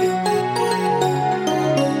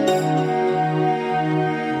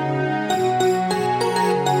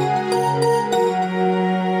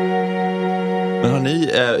 Men har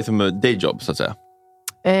ni liksom dayjob så att säga?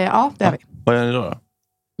 Ja, det har vi. Vad gör ni då?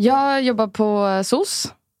 Jag jobbar på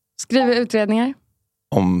SOS. Skriver utredningar.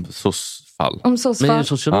 Om SOS-fall? Om SOS-fall. Men är du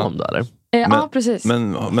socionom då eller? Ja, precis.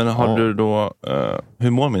 Men har du då... hur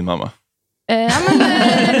mår min mamma?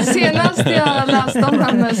 Senast jag läste om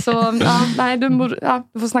henne så... nej, du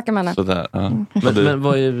får snacka med henne. Sådär, Men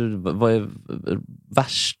vad är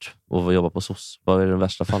värst att jobba på SOS? Vad är den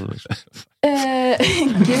värsta fallet?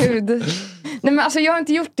 Gud. Nej, men alltså, jag har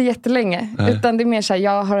inte gjort det jättelänge. Utan det är mer så här,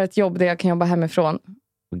 jag har ett jobb där jag kan jobba hemifrån.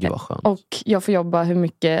 Gud vad skönt. Och jag får jobba hur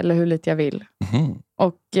mycket eller hur lite jag vill.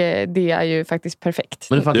 Och det är ju faktiskt perfekt.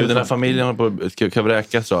 Men den här familjen håller på att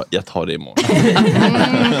vräka så jag tar det imorgon.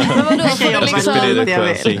 Men vadå,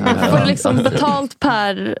 får du liksom betalt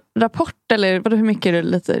per rapport eller vadå, hur mycket du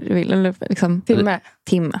lite vill? Eller liksom,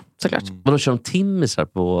 timme, såklart. Vadå, kör de timmisar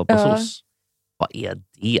på SOS? Vad är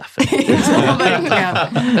det för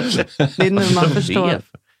det är nu man förstår.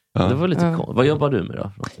 Det var lite konstigt. Vad jobbar du med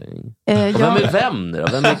då? Vem är vem nu då?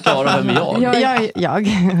 Vem är Klara och vem är jag?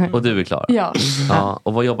 Och du är Klara? Ja.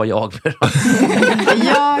 Och vad jobbar jag med då?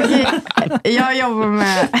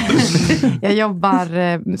 Jag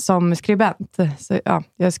jobbar som skribent. Så,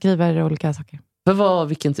 jag skriver olika saker. För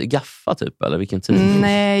vilken Gaffa typ? Eller vilken tid?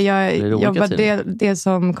 Nej, jag jobbar det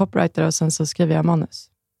som copywriter och sen så skriver jag manus.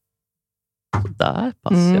 Där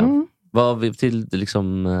passar jag. Vad till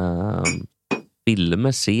liksom...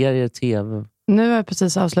 filmer, serier, tv? Nu har jag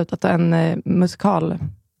precis avslutat en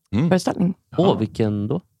musikalföreställning. Vilken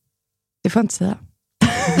då? Det får jag inte säga.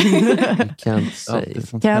 Kan inte säga.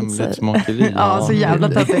 Hemligt smakeri. Ja, så jävla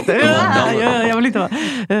töntigt. Jag vill inte vara.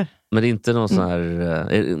 Men det är inte någon sån här...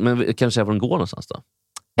 Men kan du säga var den går någonstans då?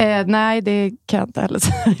 Nej, det kan jag inte heller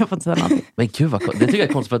säga. Jag får inte säga någonting. Men gud, det tycker jag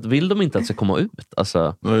är konstigt, för att vill de inte att det ska komma ut?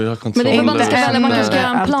 Alltså, men det är man kanske ska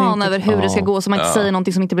göra en plan över hur det ska gå så man inte säger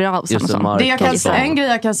någonting som inte blir av. En grej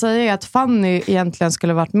jag kan säga är att Fanny egentligen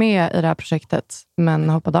skulle varit med i det här projektet, men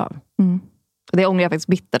hoppade av. Det ångrar jag faktiskt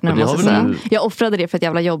bittert nu, måste jag säga. Jag offrade det för ett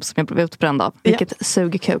jävla jobb som jag blev utbränd av. Vilket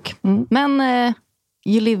suger kuk. Men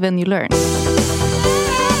you live and you learn.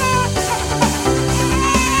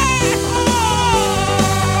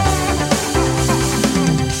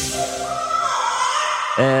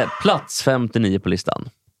 Plats 59 på listan.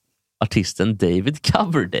 Artisten David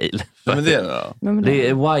Coverdale. Vem är det då? Det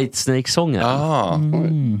är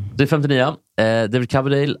Whitesnake-sångaren. Det är 59. David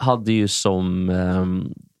Coverdale hade ju som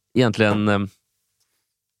egentligen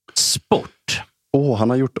sport. Han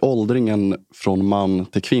har gjort åldringen från man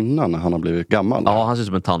till kvinna när han har blivit gammal. Ja, han ser ut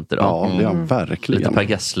som en tant idag. Ja, det är han verkligen. Lite Per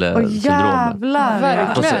Gessle-syndromet. Jävlar,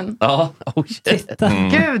 verkligen. Ja,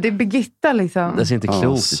 Gud, det är Birgitta liksom. Det ser inte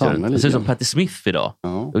klokt ut. Det ser ut som Patti Smith idag.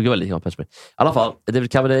 Det var lite Patti Smith. I alla fall,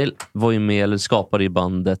 David Coverdale var ju med, eller skapade i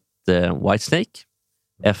bandet Whitesnake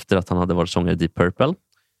efter att han hade varit sångare i Deep Purple.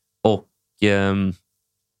 Och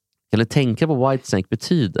kan du tänka på vad Whitesnake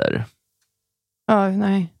betyder?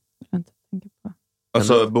 Nej.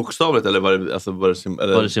 Alltså bokstavligt eller vad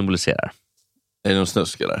det symboliserar? Är det någon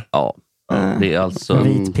snusk eller? Ja. Det är alltså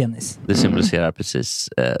vit penis. Det symboliserar precis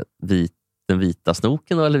den vita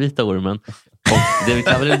snoken eller vita ormen. Och David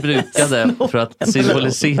Coverdale brukade för att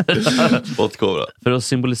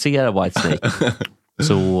symbolisera Whitesnake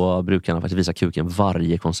så brukar han faktiskt visa kuken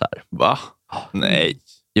varje konsert. Va? Nej.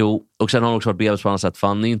 Jo, och sen har han också varit bebis på annat sätt. För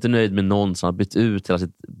han är inte nöjd med någon, så han har bytt ut hela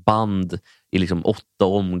sitt band i liksom 8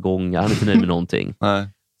 omgångar. Han är inte nöjd med någonting. Nej.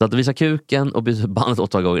 Så att visa kuken och byta bandet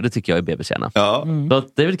 8 gånger, det tycker jag är bebishjärna. Ja. Så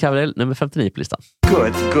att David Coverdale, nummer 59 på listan.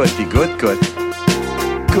 Good.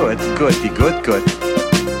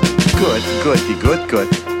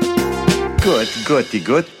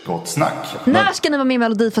 Gott snack. När ska ni vara med i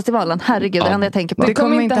Melodifestivalen? Herregud, det enda jag tänker på. Det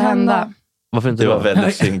kommer inte hända. Varför inte? Det var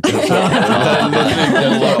väldigt snyggt.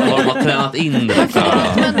 Har man tränat in det?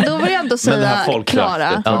 Men då vill jag ändå säga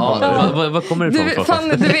Klara. Vad kommer det ifrån?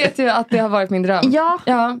 Fanny, du vet ju att det har varit min dröm. Ja.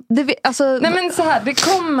 Alltså, nej men så här, det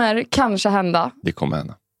kommer kanske hända. Det kommer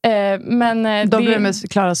hända. Men då blir det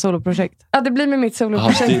med Klaras soloprojekt. Ja, det blir med mitt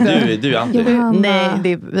soloprojekt. Du är anti. Nej,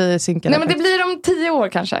 vi är synkade. Nej, men det blir om 10 år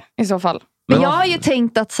kanske i så fall. Men jag har ju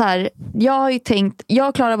tänkt att så här, jag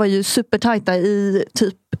och Klara var ju supertajta i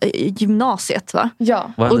typ gymnasiet, va?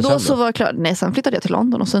 Ja. Och då så var Klara, nej, sen flyttade jag till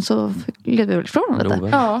London och sen så led vi väl ifrån lite.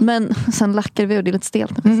 Ja. Men sen lackade vi och det är lite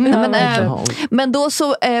stelt. Men då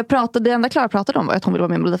så det enda Klara pratade om var att hon ville vara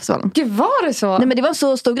med i Melodifestivalen. Gud, var det så? Nej, men det var en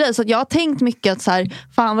så stor grej så att jag har tänkt mycket att så här,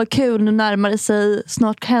 fan vad kul, nu närmar det sig,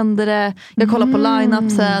 snart händer det. Jag kollar på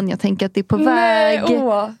line-upsen, jag tänker att det är på väg.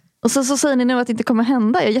 Och så säger ni nu att det inte kommer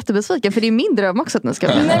hända. Jag är jättebesviken, för det är min dröm också att ni ska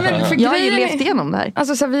bli. Jag har ju levt igenom det här.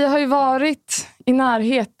 Alltså, så vi har ju varit i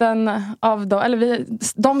närheten av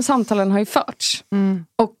de samtalen har ju förts.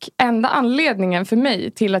 Och enda anledningen för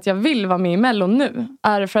mig till att jag vill vara med i Mello nu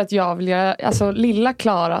är för att jag vill göra, alltså lilla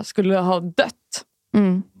Klara skulle ha dött.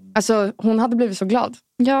 Alltså hon hade blivit så glad.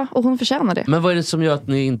 Ja, och hon förtjänar det. Men vad är det som gör att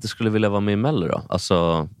ni inte skulle vilja vara med i Mello då?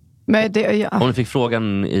 Alltså... Om ni fick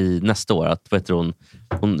frågan i nästa år att hon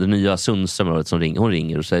den nya Sundström som hon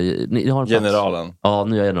ringer och säger ni har en plats. Generalen. Ja,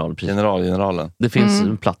 nya generalen, precis. Generalen. Det finns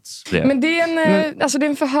en plats för det. Men det är alltså det är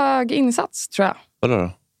en för hög insats, tror jag. Vadå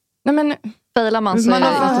då? Nej, men failar man så är det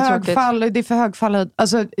det är för hög fallhöjd.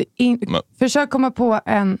 Alltså, försök komma på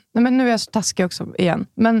en... Nej, men nu är jag så taskig också igen.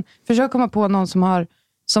 Men försök komma på någon som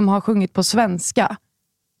har sjungit på svenska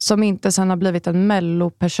som inte sen har blivit en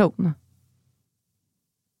melloperson.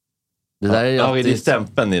 Det där är det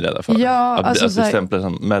stämpeln i det där för. Ja, alltså att stämpeln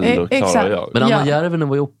som Mello klarar jag. Men Anna Järvinen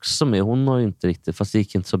var ju också med. Hon har ju inte riktigt, fast det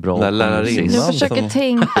gick inte så bra. Jag försöker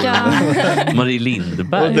tänka. Marie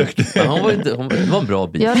Lindberg. Hon var en bra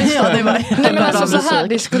bit. Ja, det var. Nej, men alltså så här,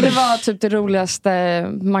 det skulle vara typ det roligaste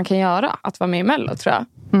man kan göra att vara med i Mello, tror jag.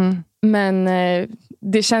 Men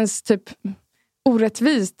det känns typ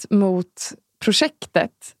orättvist mot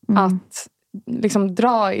projektet att liksom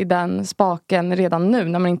dra i den spaken redan nu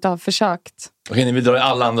när man inte har försökt. Okej, ni vill dra i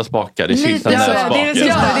alla andra spakar. Det är sista spaken. Det är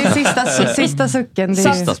sista sucken.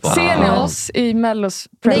 Ser ni oss i Mellos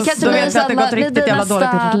press? Det kan inte bli samma. Det blir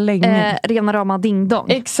nästa rena rama ding dong.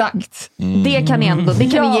 Exakt. Det kan ni ändå. Det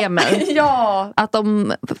kan ni ge mig. Ja. Att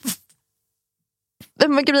om...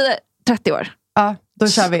 Man kan bli 30 år. Ja, då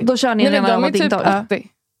kör vi. Då kör ni rena rama ding dong.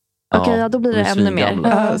 Okej, då blir det ännu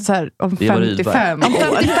mer. Så här, om 55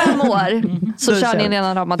 år så kör ni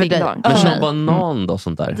redan rama ding dong. Men Sean Banan då,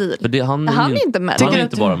 sånt där. För han är inte med. Han är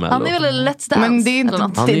inte bara med. Han är väl Let's Dance. Men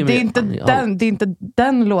det är inte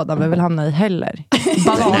den lådan vi vill hamna i heller.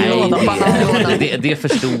 Bananlådan. Det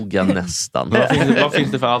förstod jag nästan. Men vad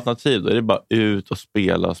finns det för alternativ då? Är det bara ut och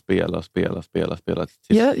spela?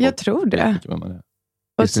 Jag tror det.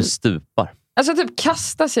 Det stupar. Alltså typ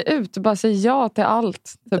kasta sig ut och bara säga ja till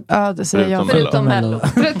allt. Typ. Ja, det säger jag. Förutom Mello.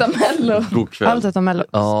 Allt utom Mello.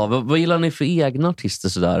 Ja, vad gillar ni för egna artister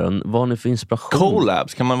sådär? Vad har ni för inspiration?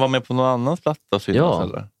 Collabs, kan man vara med på någon annans platta? Ja,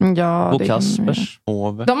 och Kaspers.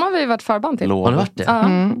 Hovet. De har vi varit förband till. Har ni varit det?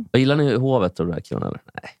 Vad gillar ni Hovet och det där killarna? Nej.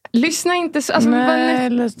 Lyssna inte så, alltså, man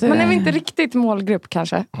är väl inte riktigt målgrupp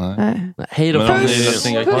kanske. Nej. Hej då Fanny.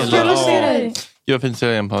 Jag finns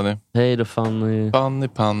igen Panny. Hej då Fanny.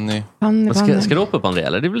 Panny. Ska du hoppa upp André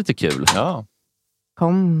eller? Det blir lite kul. Ja.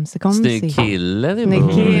 Kom. Snygg kille.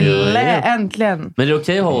 Snygg kille, äntligen. Men det är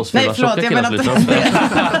okej att ha oss. Nej, förlåt, jag menar inte.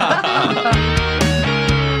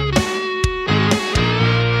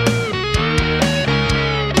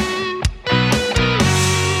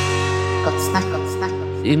 Gott snack.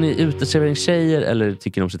 Är ni uteserveringstjejer eller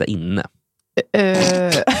tycker ni om att sitta inne?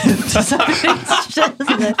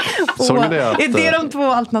 Såg det att, är det de två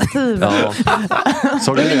alternativen? Ja.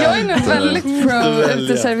 Jag är nog väldigt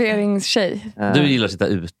pro-uteserveringstjej. Du gillar att sitta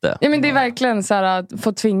ute. Ja, men det är verkligen så här att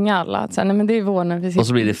få tvinga alla att säga, nej men det är vår när vi sitter. Och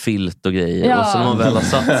så blir det filt och grejer. Ja. Och så när man väl har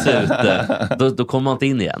satt sig ute då kommer man inte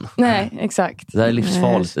in igen. Nej, exakt. Det här är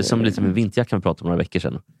livsfarligt. Det är som lite med vinterjackan vi pratade om några veckor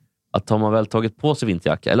sedan. Att har man väl tagit på sig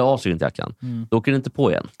vinterjackan eller av sig vinterjackan, då åker det inte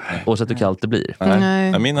på igen. Oavsett hur kallt det blir.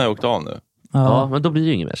 Nej. Min har jag åkt av nu. Ja, men då blir det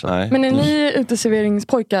ju inget mer så. Men är ni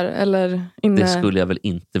uteserveringspojkar eller inne? Det skulle jag väl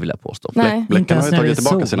inte vilja påstå. Nej. Bläcken har ju tagit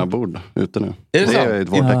tillbaka sina bord ute nu. Är det är ett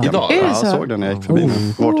vårtecken. Idag? Jag såg den när jag gick förbi.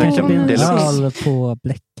 Vårtecken. Det är på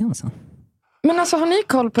Bläcken sen. Men alltså, har ni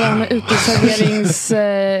koll på de här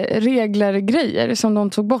uteserveringsregler grejer som de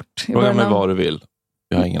tog bort? Fråga mig vad du vill.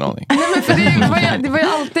 Jag har ingen aning. Nej, men för det var ju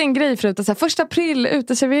alltid en grej förut. Så här, 1 april,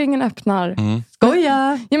 uteserveringen öppnar.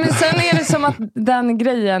 Skoja! Ja, men sen är det som att den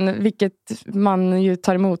grejen, vilket man ju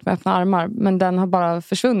tar emot med öppna armar, men den har bara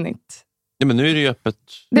försvunnit. Ja, men nu är det ju öppet.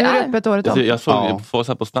 Det är öppet året om. Jag såg så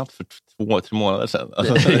här på snabbt för 2-3 månader sedan.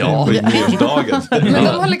 Alltså, på nyårsdagen. Men de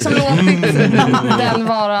har liksom låtit den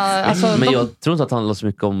vara... Alltså, men jag tror inte att det handlar så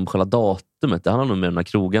mycket om själva datumet. Det handlar nog mer när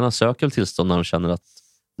krogarna söker tillstånd när de känner att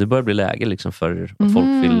det börjar bli läge liksom för att folk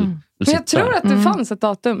vill sitta. Jag tror att det fanns ett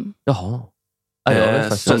datum. Jaha.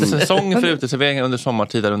 Säsong för uteserveringar under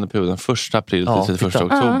sommartiden under perioden 1 april till 31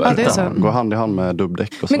 oktober. Det är så. Går hand i hand med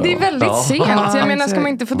dubbdäck och så. Men det är väldigt sent. Jag menar, ska man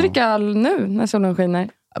inte få dricka öl nu när solen skiner?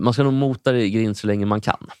 Man ska nog mota det i grind så länge man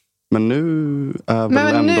kan. Men nu är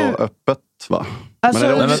väl ändå öppet, va? Alltså,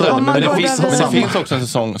 men det finns också en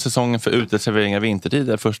säsong för uteserveringar vintertid,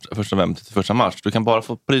 1 november till 1 mars. Du kan bara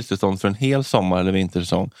få pristillstånd för en hel sommar- eller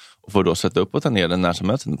vintersäsong och får då sätta upp och ta ner den när som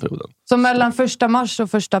helst under perioden. Så mellan 1 mars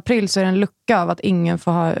och 1 april så är det en lucka av att ingen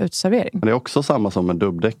får ha uteservering? Men det är också samma som med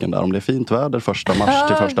dubbdäcken där. Om det är fint väder 1 mars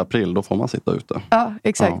till 1 april, då får man sitta ute. Ja,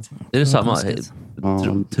 exakt. Ja. Det är samma,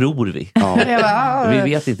 tror vi. Ja. Vi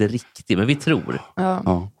vet inte riktigt, men vi tror.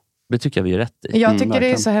 Ja. Det tycker jag vi är rätt i. Jag tycker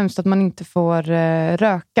det är så hemskt att man inte får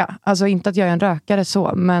röka. Alltså inte att jag är en rökare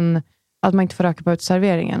så, men att man inte får röka på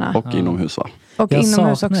uteserveringarna. Och inomhus, va? Och jag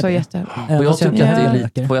inomhus också jätte. Och jag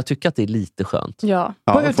tycker att får jag tycka att det är lite skönt? Ja.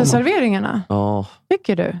 På uteserveringarna? Ja.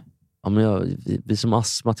 Tycker du? Ja, men vi som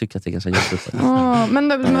astma tycker att det är ganska jobbigt. Men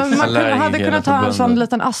man hade kunnat ha en sån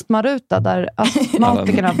liten astmaruta där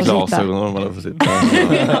astmatikerna får sitta. Glasögonormarna får sitta.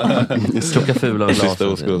 Tjocka fula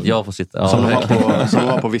glasögon. Jag får sitta. Som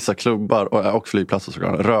var på vissa klubbar och flygplatser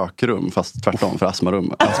såklart. Rökrum, fast tvärtom för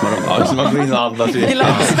astmarum. Ja, så man går in och andas i.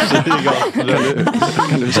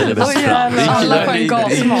 Kan du säga det? Alla får en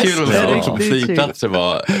gasmask. Det är kul att också på flygplatser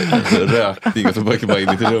var rökning och så börjar man in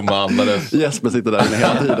i ett rum och andades. Jesper sitter där inne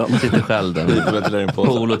hela tiden. Sitter själv där.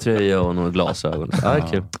 Polotröja och några glasögon. Ja,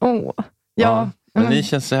 kul. Men ni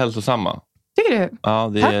känns så hälsosamma. Tycker du?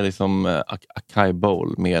 Ja, det är liksom Acai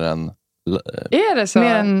Bowl mer än är det så?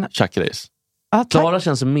 Mer än Chuck Race. Klara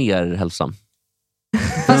känns mer hälsosam.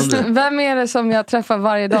 Fast vem är det som jag träffar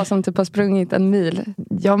varje dag som typ har sprungit 1 mil?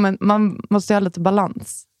 Ja, men man måste ju ha lite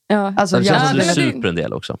balans. Ja. Alltså, det känns som du super en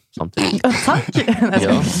del också samtidigt. Tack! Du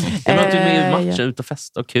är med i matchen, ut och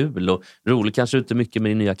festa och kul och roligt, kanske ute mycket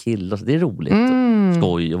med din nya killar. Det är roligt och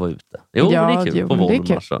skoj att vara ute. Jo, det är kul på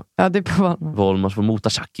Volmars. Ja, det är på Volmars. Volmars får mota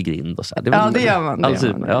Chuck i grind och så. Det gör man.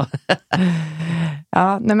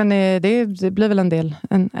 Ja, nej, men det blir väl en del,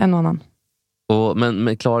 en och annan.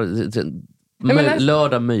 Men klar,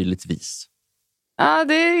 lördag möjligtvis. Ja,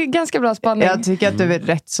 det är ganska bra spaning. Jag tycker att du är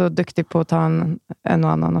rätt så duktig på att ta en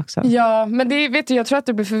och annan också. Ja, men det vet du, jag tror att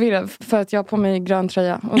du blir förvirrad för att jag har på mig grön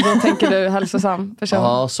tröja. Och då tänker du hälsosam person.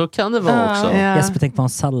 Ja, så kan det vara också. Ja. Jesper tänker på en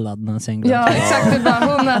sallad när han säger grön tröja. Ja, exakt. Det är bara,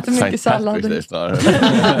 hon äter mycket sallad.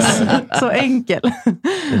 Så enkel.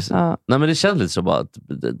 Nej, men det känns lite så bara.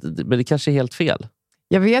 Men det kanske är helt fel.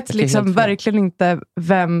 Jag vet liksom verkligen inte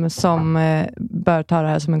vem som bör ta det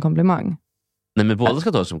här som en komplimang. Nej, men båda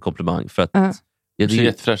ska ta det som en komplimang. För att det ser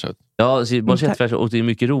jättefräsch ut. Ja, det ser bara jättefräsch ut. Och det är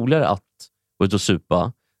mycket roligare att gå ut och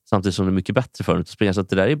supa samtidigt som det är mycket bättre för att springa. Så att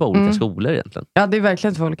det där är bara olika skolor egentligen. Ja, det är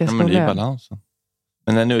verkligen 2 olika skolor. Men det är balansen.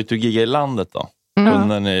 Men när ni är ute och giggar i landet då?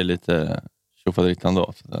 När ni är lite tjofaderittan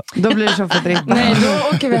då? Då blir det tjofaderittan. Nej, då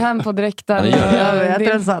åker vi hem på direkten. Det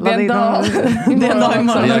är en sallad. Det är en dag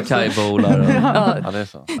imorgon. Det är Acai-bowlar. Ja, det är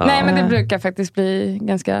så. Nej, men det brukar faktiskt bli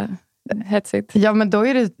ganska hetsigt. Ja, men då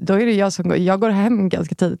är det jag som går. Jag går hem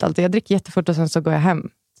ganska tidigt alltid. Jag dricker jättefort och sen så går jag hem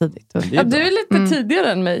tidigt. Ja, du är lite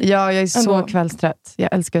tidigare än mig. Ja, jag är så kvällstrött.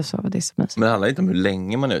 Jag älskar att sova, det är så mysigt. Men det handlar inte om hur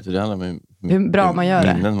länge man är ute. Det handlar om hur bra man gör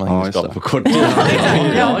det. Minnen man hinner skapa på kort tid.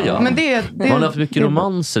 Ja. Men det man har haft mycket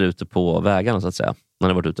romanser ute på vägarna så att säga. När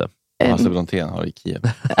ni varit ute. Hasse Brontén har i Kiev.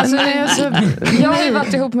 Jag har ju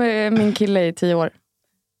varit ihop med min kille i 10 år.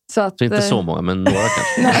 Så inte så många, men några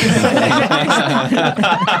kanske.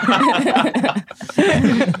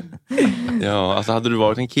 Ja, alltså hade du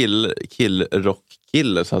varit en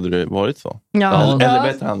killrockkille så hade du varit så. Ja. Eller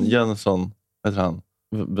vet han, Jönsson, vet han?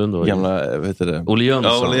 Gamla, vad heter det? Olle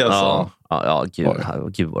Jönsson. Ja, Olle Jönsson. Ja,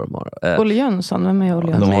 gud vad de har. Olle Jönsson, vem är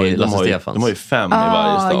Olle Jönsson? De har ju 5 i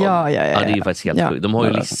varje stad. Ja, det är ju faktiskt helt sjukt. De har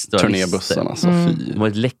ju listor. Turnébussen, alltså. De har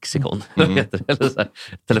ett lexikon. Eller så här,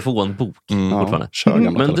 telefonbok fortfarande.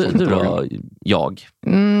 Men du då, jag?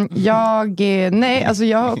 Nej, alltså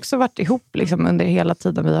jag har också varit ihop liksom, under hela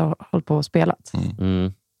tiden vi har hållit på och spelat.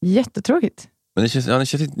 Jättetråkigt. Men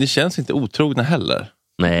det känns inte otrogna heller.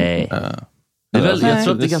 Nej. Det är väl, jag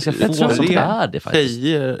tror att det är ganska få som är det faktiskt.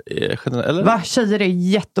 Tjejer eller? Va? Tjejer är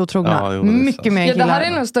jätteotrogna. Mycket mer killar. Det här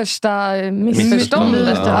är nog största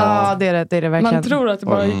missförståndet. Ja, det är det verkligen. Man tror att det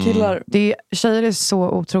bara är killar. Tjejer är så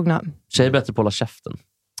otrogna. Tjejer är bättre på att hålla käften.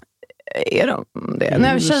 Är de det?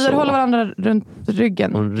 Nej, tjejer håller varandra runt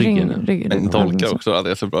ryggen. Ryggen. En dolkar också, att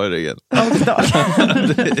det är så bra i ryggen.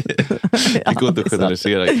 Det går inte att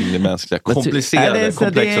generalisera kring det mänskliga. Komplicerade,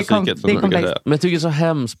 komplexa psyket. Men jag tycker det är så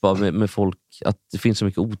hemskt bara med folk att det finns så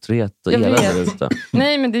mycket otrohet och elände där ute.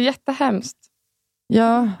 Nej, men det är jättehemskt.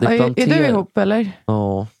 Ja, är du ihop eller?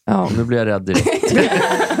 Ja. Nu blir jag rädd direkt.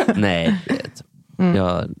 Nej,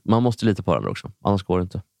 man måste lita på varandra också. Annars går det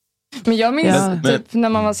inte. Men jag minns typ när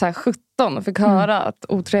man var så här 17 och fick höra att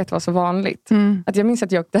otrohet var så vanligt. Att jag minns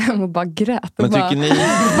att jag åkte hem och bara grät. Men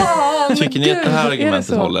tycker ni att det här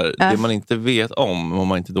argumentet håller? Det man inte vet om mår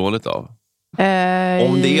man inte dåligt av. Om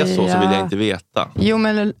det är så vill jag inte veta. Jo,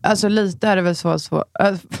 men alltså lite är det väl så.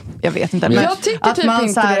 Jag vet inte. Men jag tycker att typ man,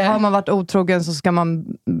 inte så här, det. Har man varit otrogen så ska man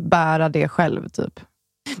bära det själv typ.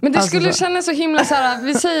 Men det skulle kännas så himla så här.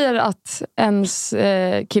 Vi säger att ens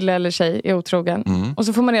kille eller tjej är otrogen. Och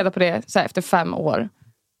så får man reda på det så här, efter 5 år.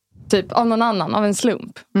 Typ av någon annan, av en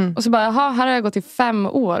slump. Och så bara, jaha, här har jag gått i 5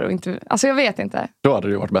 år och inte, alltså jag vet inte. Då hade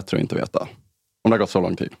det ju varit bättre att inte veta. Om det har gått så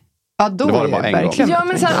lång tid. Ja, då det var det bara en gång. Ja,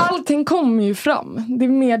 men så här, allting kommer ju fram. Det är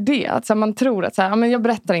mer det. Att så här, man tror att så här, ja, men jag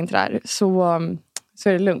berättar inte det här. Så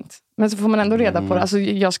är det lugnt. Men så får man ändå reda på det. Alltså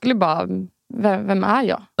jag skulle bara... Vem är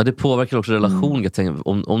jag? Ja, det påverkar också relationen. Jag tänker,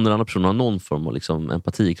 om den andra personen har någon form av liksom,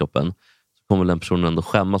 empati i kroppen, så kommer den personen ändå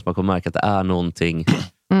skämmas. Man kommer märka att det är någonting.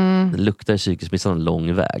 Det luktar psykisk misshandel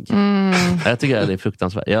lång väg. Jag tycker det är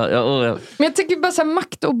fruktansvärt. Men jag tycker bara så här,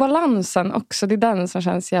 makt och balansen också. Det är den som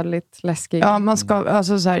känns jävligt läskig. Ja, man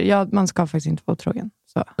ska faktiskt inte vara otrogen.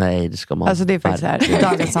 Så. Nej, det ska man. Alltså det är faktiskt här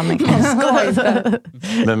dagens sanning. Man ska inte.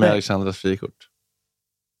 Vem är Alexandras frikort?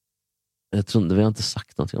 Jag tror inte, vi har inte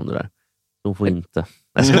sagt någonting om det där. De får inte.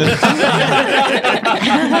 Men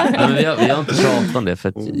vi har inte pratat om det, för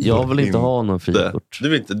att jag vill inte ha någon frikort. Du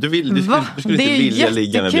skulle inte vilja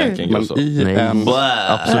ligga med Bianca Ingrosso. Nej,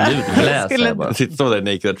 absolut. Blä, säger jag bara. Sitter där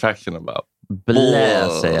Naked Attraction och bara... Blä,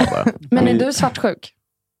 säger jag bara. Men är du svartsjuk?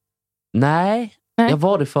 Nej, jag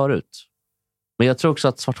var det förut. Men jag tror också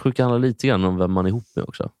att svartsjuka handlar lite grann om vem man är ihop med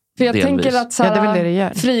också. För jag tänker att så här,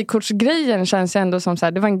 det frikortsgrejen känns ju ändå som så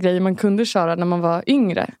här, det var en grej man kunde köra när man var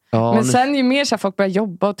yngre. Ja, men sen ju mer så här, folk börjar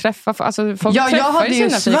jobba och träffa, alltså folk jag hade ju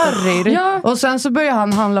Sverrir och sen så började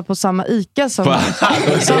han handla på samma ICA som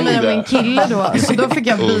mig och min kille då. Så då fick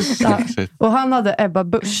jag byta. Och han hade Ebba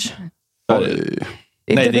Busch.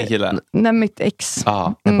 Nej, din kille. Nej, mitt ex.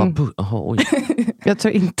 Ebba Busch. Oj. Jag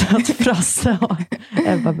tror inte att Frasse har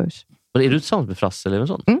Ebba Busch. Är du tillsammans med Frasse eller något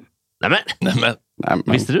sånt? Nej, men.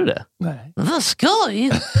 Visste du det? Nej. Vad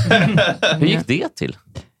skoj! Hur gick det till?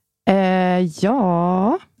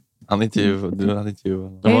 Ja. Han intervjuade.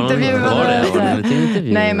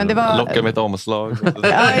 Nej, men det var... Locka med ett omslag.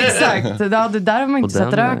 Ja, exakt. Det där har man inte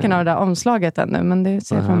sett röken av det där omslaget ännu. Men det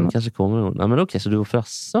ser fram emot. Kanske kommer. Nej, men okej, så du och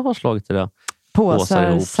Frasse har slagit det där påsar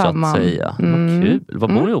ihop samman. Så att säga. Vad kul.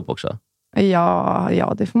 Vad bor ni ihop också?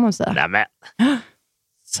 Ja, det får man säga. Nej, men.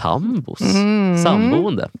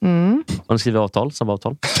 Samboende. Har ni skrivit avtal?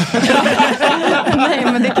 Samboavtal? Nej,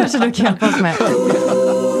 men det kanske du kan hjälpa oss med.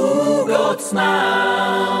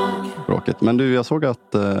 Bråkigt. Men du, jag såg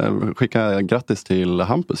att skicka grattis till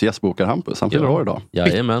Hampus, gästbokar Hampus. Han fyller år idag.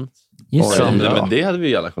 Jajamän. Men det hade vi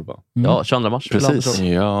ju alla koll på. Ja, 22 mars. Precis.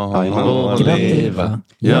 Ja må han leva.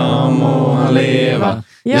 Ja må han leva.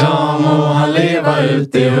 Ja må han leva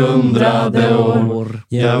ut i 100:e år.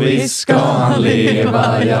 Ja visst ska han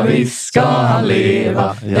leva. Ja visst ska han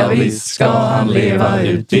leva. Ja visst ska han leva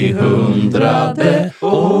ut i 100:e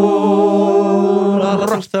år.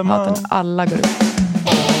 Alla går upp.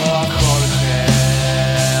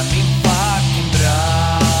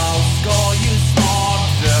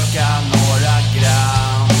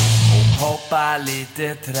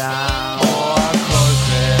 Lite tram och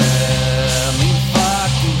Jorge, min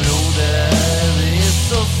fucking broder. Det är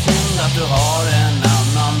så synd att du har en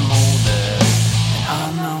annan moder. En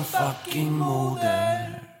annan fucking moder.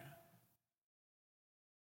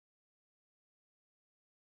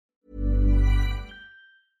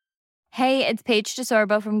 Hey, it's Paige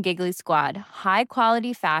DeSorbo from Giggly Squad. High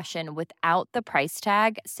quality fashion without the price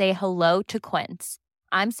tag. Say hello to Quince.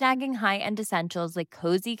 I'm snagging high-end essentials like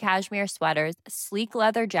cozy cashmere sweaters, sleek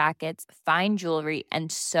leather jackets, fine jewelry,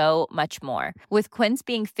 and so much more. With Quince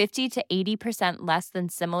being 50 to 80% less than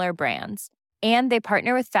similar brands. And they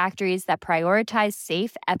partner with factories that prioritize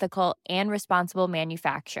safe, ethical, and responsible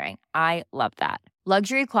manufacturing. I love that.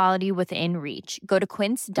 Luxury quality within reach. Go to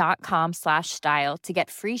quince.com/style to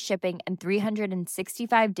get free shipping and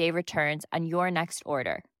 365-day returns on your next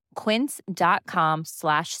order.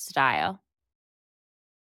 Quince.com/style.